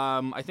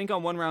 I think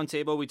on one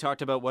roundtable we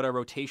talked about what our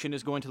rotation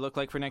is going to look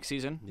like for next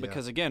season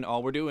because, again,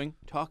 all we're doing,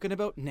 talking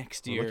about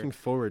next year. We're looking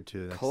forward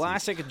to it.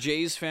 Classic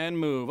Jays fan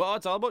move. Oh,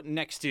 it's all about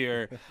next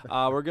year.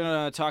 We're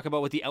going to talk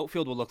about what the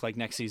outfield will look like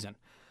next season.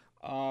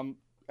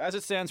 As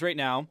it stands right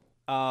now,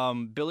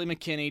 Billy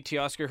McKinney,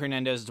 Teoscar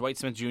Hernandez, Dwight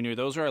Smith Jr.,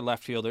 those are our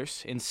left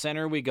fielders. In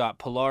center, we got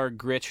Pilar,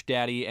 Gritch,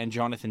 Daddy, and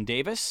Jonathan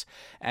Davis.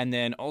 And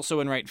then also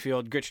in right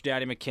field, Gritch,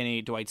 Daddy,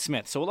 McKinney, Dwight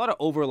Smith. So a lot of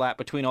overlap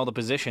between all the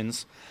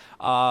positions.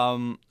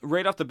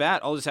 Right off the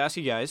bat, I'll just ask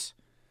you guys,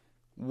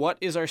 what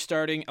is our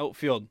starting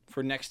outfield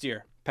for next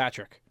year?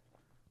 Patrick?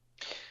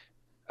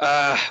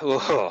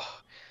 Good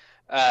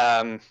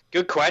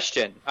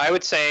question. I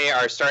would say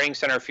our starting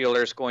center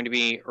fielder is going to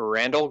be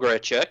Randall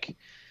Grichuk.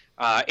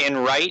 In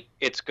right,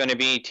 it's going to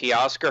be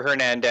Teoscar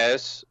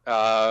Hernandez,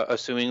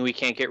 assuming we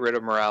can't get rid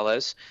of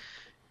Morales.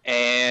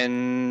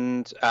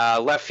 And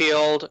left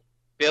field,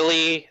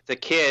 Billy the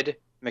Kid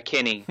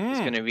McKinney is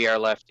going to be our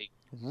lefty.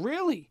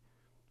 Really?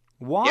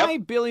 Why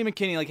Billy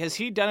McKinney? Like, has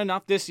he done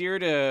enough this year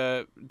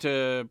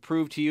to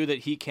prove to you that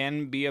he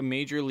can be a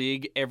major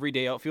league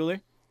everyday outfielder?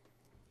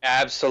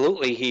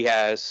 Absolutely, he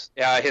has.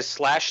 His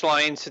slash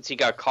line since he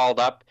got called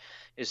up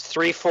is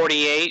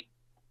 348.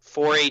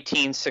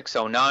 418,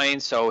 609,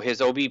 so his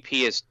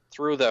OBP is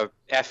through the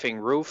effing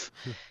roof.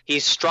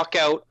 He's struck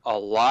out a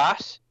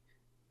lot,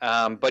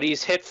 but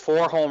he's hit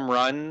 4 home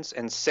runs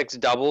and 6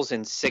 doubles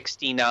in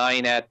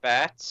 69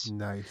 at-bats.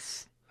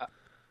 Nice.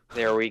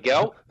 There we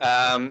go.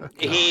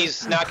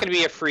 He's not going to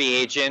be a free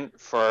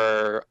agent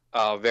for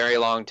a very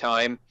long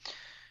time.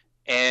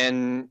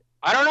 And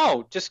I don't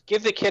know, just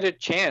give the kid a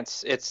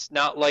chance. It's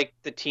not like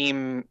the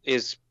team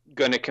is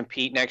going to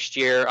compete next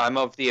year. I'm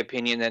of the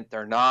opinion that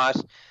they're not.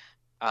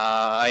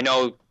 I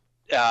know,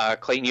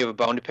 Clayton, you have a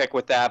bone to pick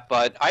with that,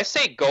 but I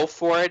say go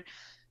for it.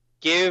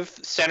 Give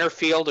center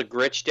field a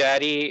Gritch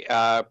Daddy,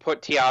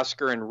 put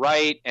Teoscar in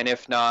right, and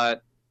if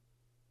not,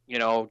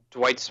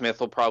 Dwight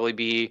Smith will probably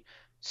be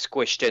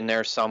squished in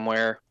there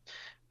somewhere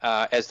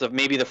as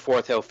maybe the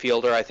 4th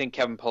outfielder. I think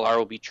Kevin Pillar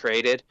will be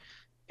traded,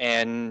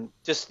 and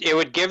it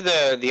would give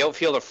the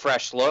outfield a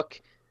fresh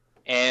look.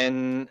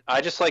 And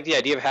I just like the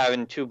idea of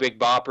having 2 big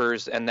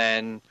boppers and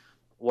then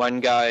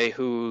one guy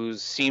who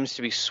seems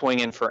to be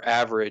swinging for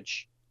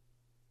average.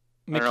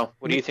 I don't know.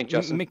 What do you think,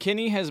 Justin?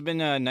 McKinney has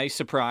been a nice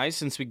surprise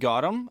since we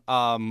got him.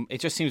 It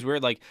just seems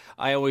weird. Like,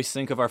 I always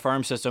think of our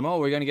farm system, oh,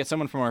 we're going to get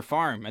someone from our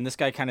farm. And this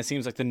guy kind of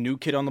seems like the new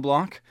kid on the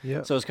block.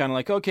 Yeah. So it's kind of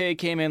like, okay,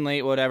 came in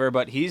late, whatever.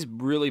 But he's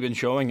really been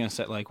showing us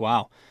that, like,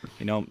 wow,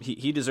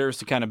 he deserves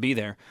to kind of be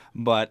there.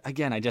 But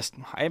again, I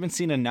haven't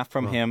seen enough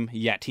from him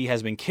yet. He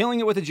has been killing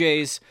it with the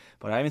Jays,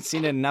 but I haven't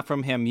seen enough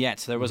from him yet.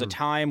 So there was a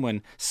time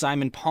when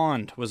Simon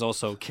Pond was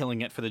also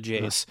killing it for the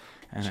Jays.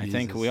 And I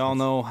think we all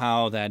know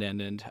how that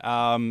ended.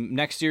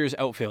 Next year's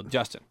outfield,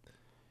 Justin.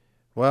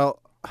 Well,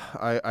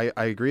 I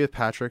agree with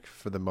Patrick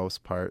for the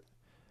most part.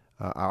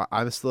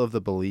 I'm still of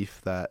the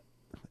belief that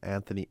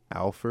Anthony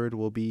Alford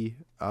will be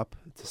up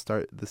to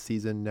start the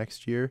season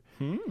next year.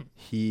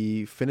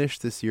 He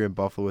finished this year in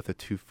Buffalo with a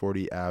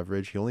 240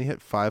 average. He only hit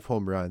 5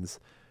 home runs.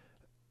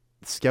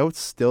 Scouts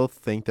still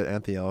think that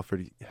Anthony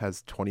Alford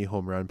has 20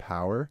 home run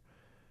power.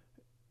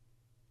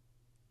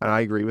 And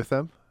I agree with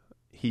them.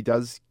 He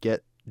does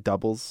get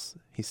doubles.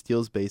 He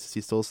steals bases.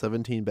 He stole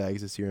 17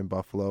 bags this year in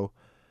Buffalo.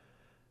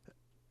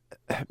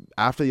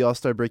 After the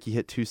All-Star break, he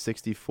hit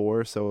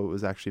 264, so it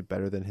was actually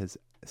better than his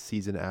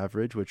season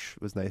average, which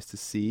was nice to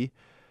see.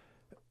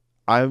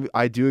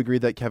 I do agree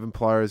that Kevin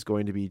Pillar is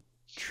going to be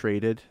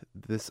traded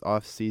this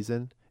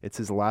offseason. It's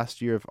his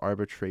last year of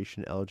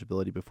arbitration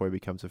eligibility before he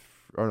becomes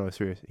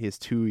he has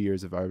 2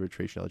 years of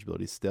arbitration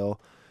eligibility still.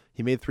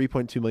 He made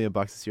 $3.2 million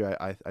this year.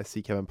 I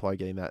see Kevin Pillar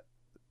getting that,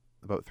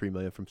 about $3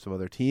 million from some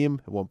other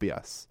team. It won't be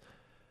us.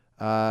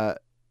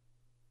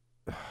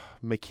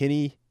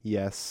 McKinney,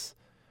 yes.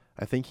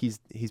 I think he's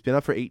been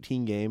up for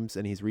 18 games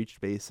and he's reached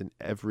base in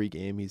every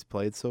game he's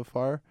played so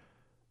far,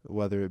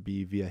 whether it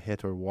be via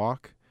hit or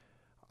walk.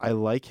 I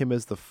like him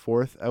as the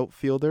 4th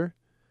outfielder.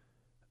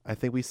 I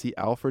think we see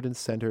Alford in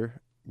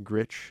center,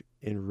 Grich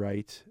in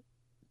right,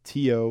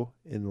 Tio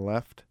in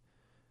left,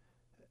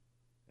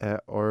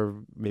 or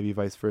maybe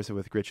vice versa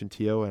with Grich and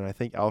Tio. And I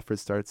think Alford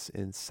starts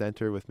in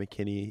center with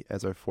McKinney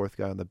as our 4th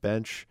guy on the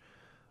bench,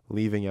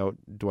 leaving out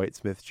Dwight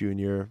Smith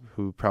Jr.,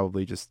 who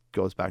probably just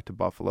goes back to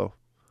Buffalo.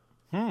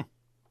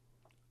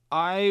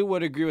 I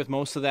would agree with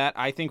most of that.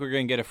 I think we're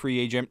going to get a free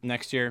agent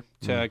next year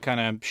to kind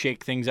of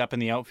shake things up in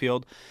the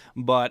outfield.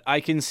 But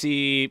I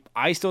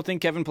still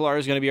think Kevin Pillar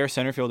is going to be our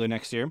center fielder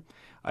next year.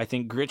 I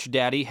think Grich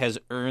Daddy has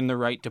earned the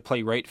right to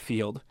play right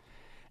field.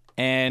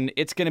 And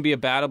it's going to be a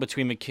battle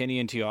between McKinney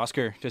and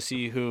Teoscar to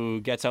see who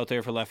gets out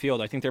there for left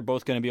field. I think they're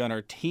both going to be on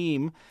our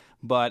team,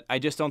 but I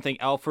just don't think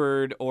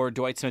Alford or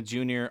Dwight Smith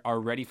Jr. are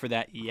ready for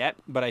that yet.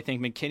 But I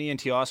think McKinney and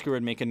Teoscar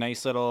would make a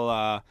nice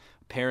little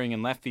pairing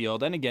in left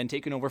field. And again,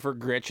 taking over for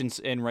Grich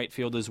in right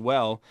field as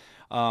well.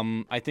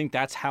 I think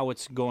that's how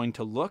it's going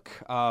to look.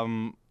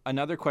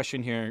 Another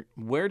question here,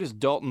 where does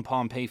Dalton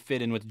Pompey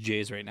fit in with the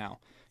Jays right now?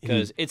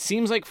 Because it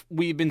seems like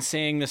we've been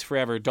saying this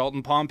forever.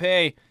 Dalton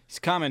Pompey, he's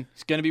coming.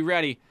 He's going to be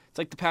ready. It's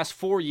like the past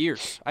 4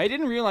 years. I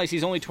didn't realize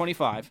he's only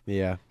 25.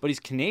 Yeah. But he's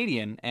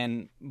Canadian,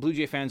 and Blue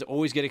Jay fans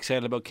always get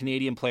excited about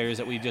Canadian players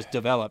that we've just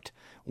developed.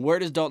 Where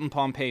does Dalton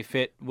Pompey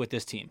fit with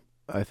this team?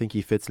 I think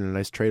he fits in a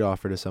nice trade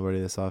offer to somebody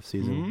this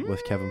offseason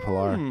with Kevin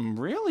Pillar.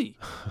 Really?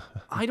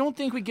 I don't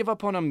think we give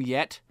up on him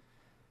yet,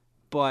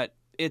 but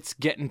it's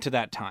getting to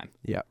that time.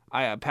 Yeah.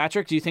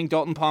 Patrick, do you think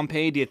Dalton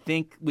Pompey, do you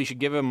think we should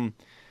give him,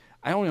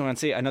 I don't even want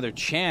to say another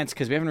chance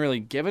because we haven't really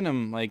given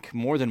him like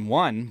more than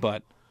one,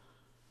 but...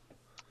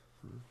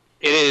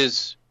 It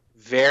is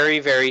very,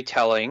 very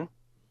telling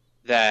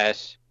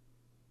that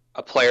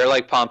a player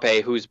like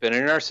Pompey, who's been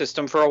in our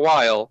system for a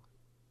while,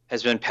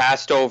 has been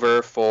passed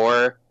over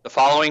for the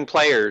following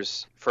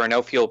players for an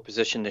outfield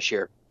position this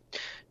year.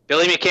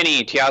 Billy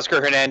McKinney,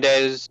 Teoscar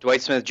Hernandez,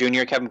 Dwight Smith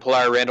Jr., Kevin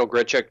Pillar, Randall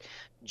Grichuk,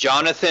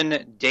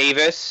 Jonathan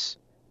Davis,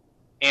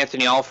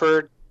 Anthony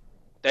Alford.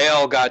 They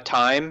all got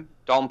time.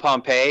 Dalton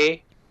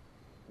Pompey,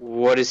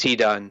 what has he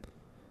done?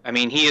 I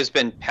mean, he has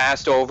been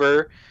passed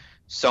over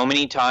so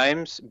many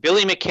times.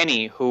 Billy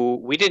McKinney, who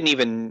we didn't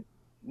even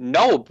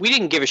know, we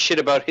didn't give a shit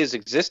about his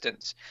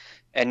existence.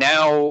 And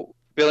now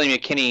Billy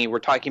McKinney, we're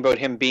talking about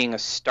him being a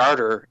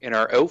starter in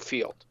our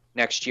outfield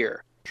next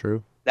year.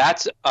 True.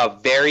 That's a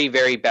very,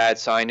 very bad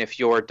sign if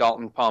you're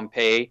Dalton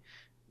Pompey,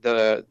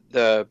 the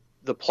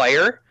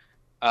player.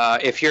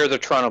 If you're the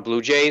Toronto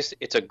Blue Jays,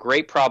 it's a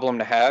great problem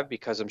to have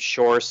because I'm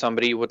sure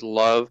somebody would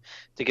love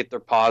to get their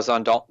paws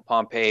on Dalton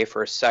Pompey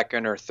for a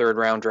 2nd or 3rd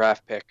round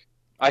draft pick.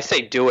 I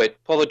say do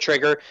it. Pull the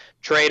trigger,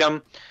 trade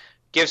him,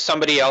 give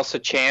somebody else a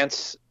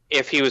chance.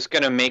 If he was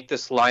going to make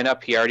this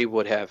lineup, he already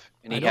would have,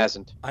 and he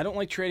hasn't. I don't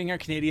like trading our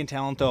Canadian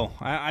talent, though.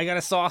 I got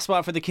a soft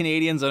spot for the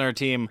Canadians on our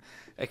team,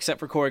 except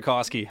for Corey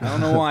Koski. I don't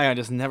know why. I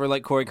just never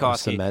liked Corey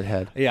Koski. Cement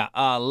head. Yeah.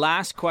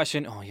 Last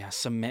question. Oh, yeah,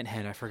 Cement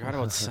Head. I forgot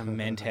about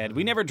Cement Head.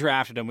 We never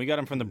drafted him. We got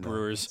him from the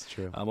Brewers. That's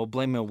true. We'll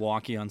blame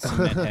Milwaukee on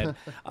Cement Head.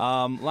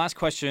 Last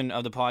question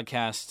of the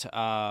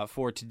podcast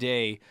for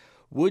today.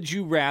 Would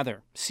you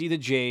rather see the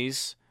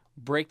Jays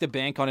break the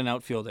bank on an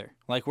outfielder?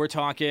 Like we're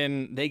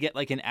talking, they get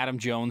like an Adam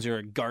Jones or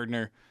a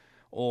Gardner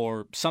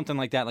or something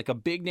like that, like a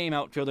big name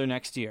outfielder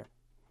next year.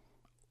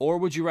 Or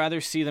would you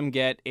rather see them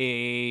get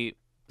a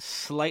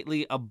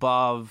slightly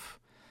above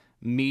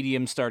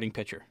medium starting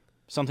pitcher?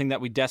 something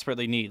that we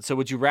desperately need. So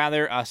would you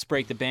rather us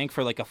break the bank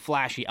for like a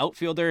flashy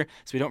outfielder,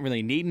 so we don't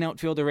really need an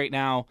outfielder right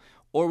now,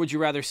 or would you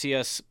rather see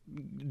us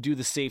do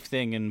the safe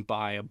thing and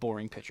buy a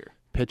boring pitcher?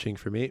 Pitching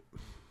for me.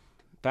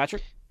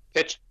 Patrick?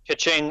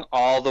 Pitching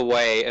all the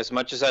way. As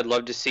much as I'd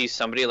love to see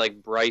somebody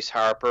like Bryce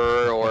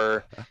Harper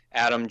or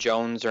Adam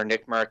Jones or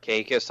Nick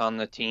Markakis on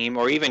the team,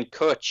 or even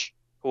Kutch,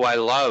 who I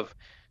love,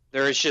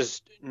 there is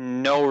just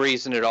no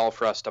reason at all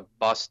for us to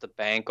bust the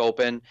bank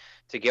open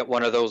to get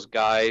one of those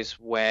guys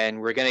when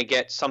we're going to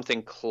get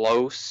something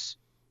close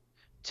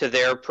to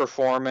their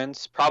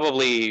performance,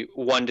 probably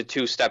 1 to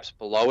 2 steps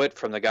below it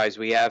from the guys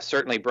we have.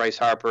 Certainly Bryce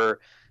Harper,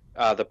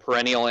 the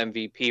perennial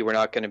MVP, we're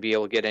not going to be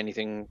able to get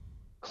anything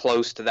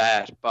close to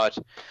that, but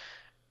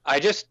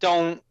I just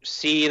don't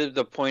see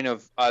the point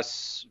of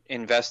us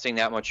investing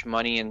that much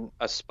money in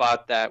a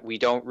spot that we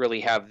don't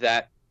really have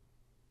that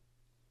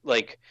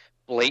like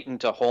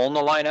blatant a hole in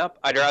the lineup.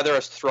 I'd rather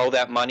us throw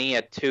that money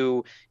at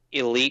 2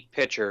 elite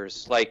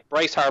pitchers. Like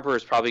Bryce Harper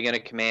is probably going to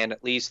command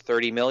at least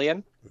 $30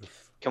 million.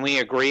 Can we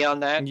agree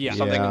on that? Yeah.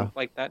 Something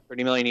like that,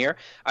 $30 million a year.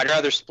 I'd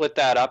rather split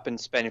that up and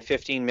spend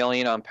 $15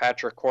 million on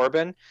Patrick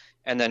Corbin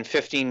and then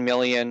 $15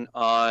 million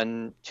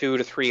on 2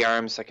 to 3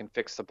 arms that can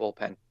fix the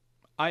bullpen.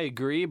 I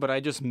agree, but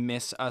I just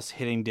miss us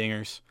hitting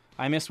dingers.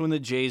 I miss when the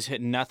Jays hit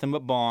nothing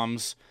but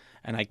bombs,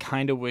 and I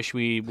kind of wish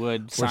we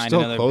would sign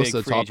another big free agent. We're still close to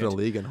the top of the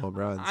league in home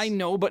runs. I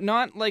know, but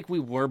not like we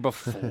were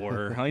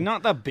before. Like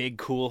not the big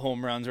cool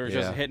home runs. We're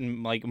just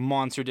hitting like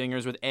monster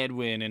dingers with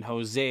Edwin and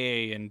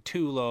Jose and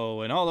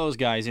Tulo and all those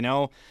guys. You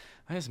know,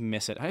 I just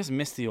miss it. I just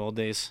miss the old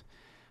days.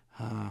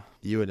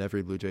 You and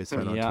every Blue Jays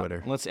fan on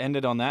Twitter. Let's end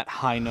it on that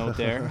high note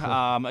there.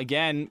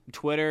 Again,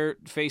 Twitter,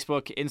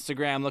 Facebook,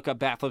 Instagram, look up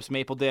Batflips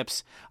Maple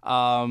Dips.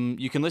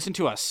 You can listen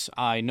to us.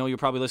 I know you're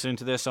probably listening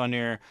to this on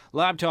your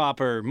laptop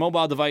or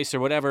mobile device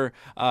or whatever.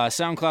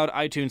 SoundCloud,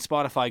 iTunes,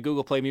 Spotify,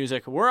 Google Play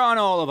Music. We're on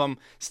all of them.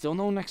 Still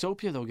no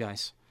Nexopia though,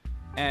 guys.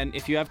 And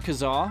if you have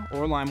Kazaa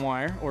or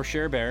LimeWire or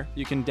ShareBear,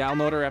 you can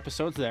download our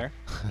episodes there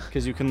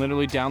because you can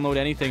literally download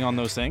anything on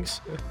those things,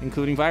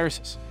 including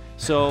viruses.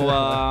 So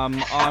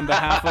on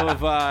behalf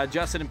of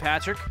Justin and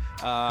Patrick,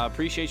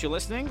 appreciate you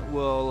listening.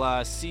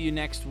 We'll see you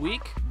next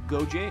week.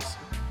 Go Jays.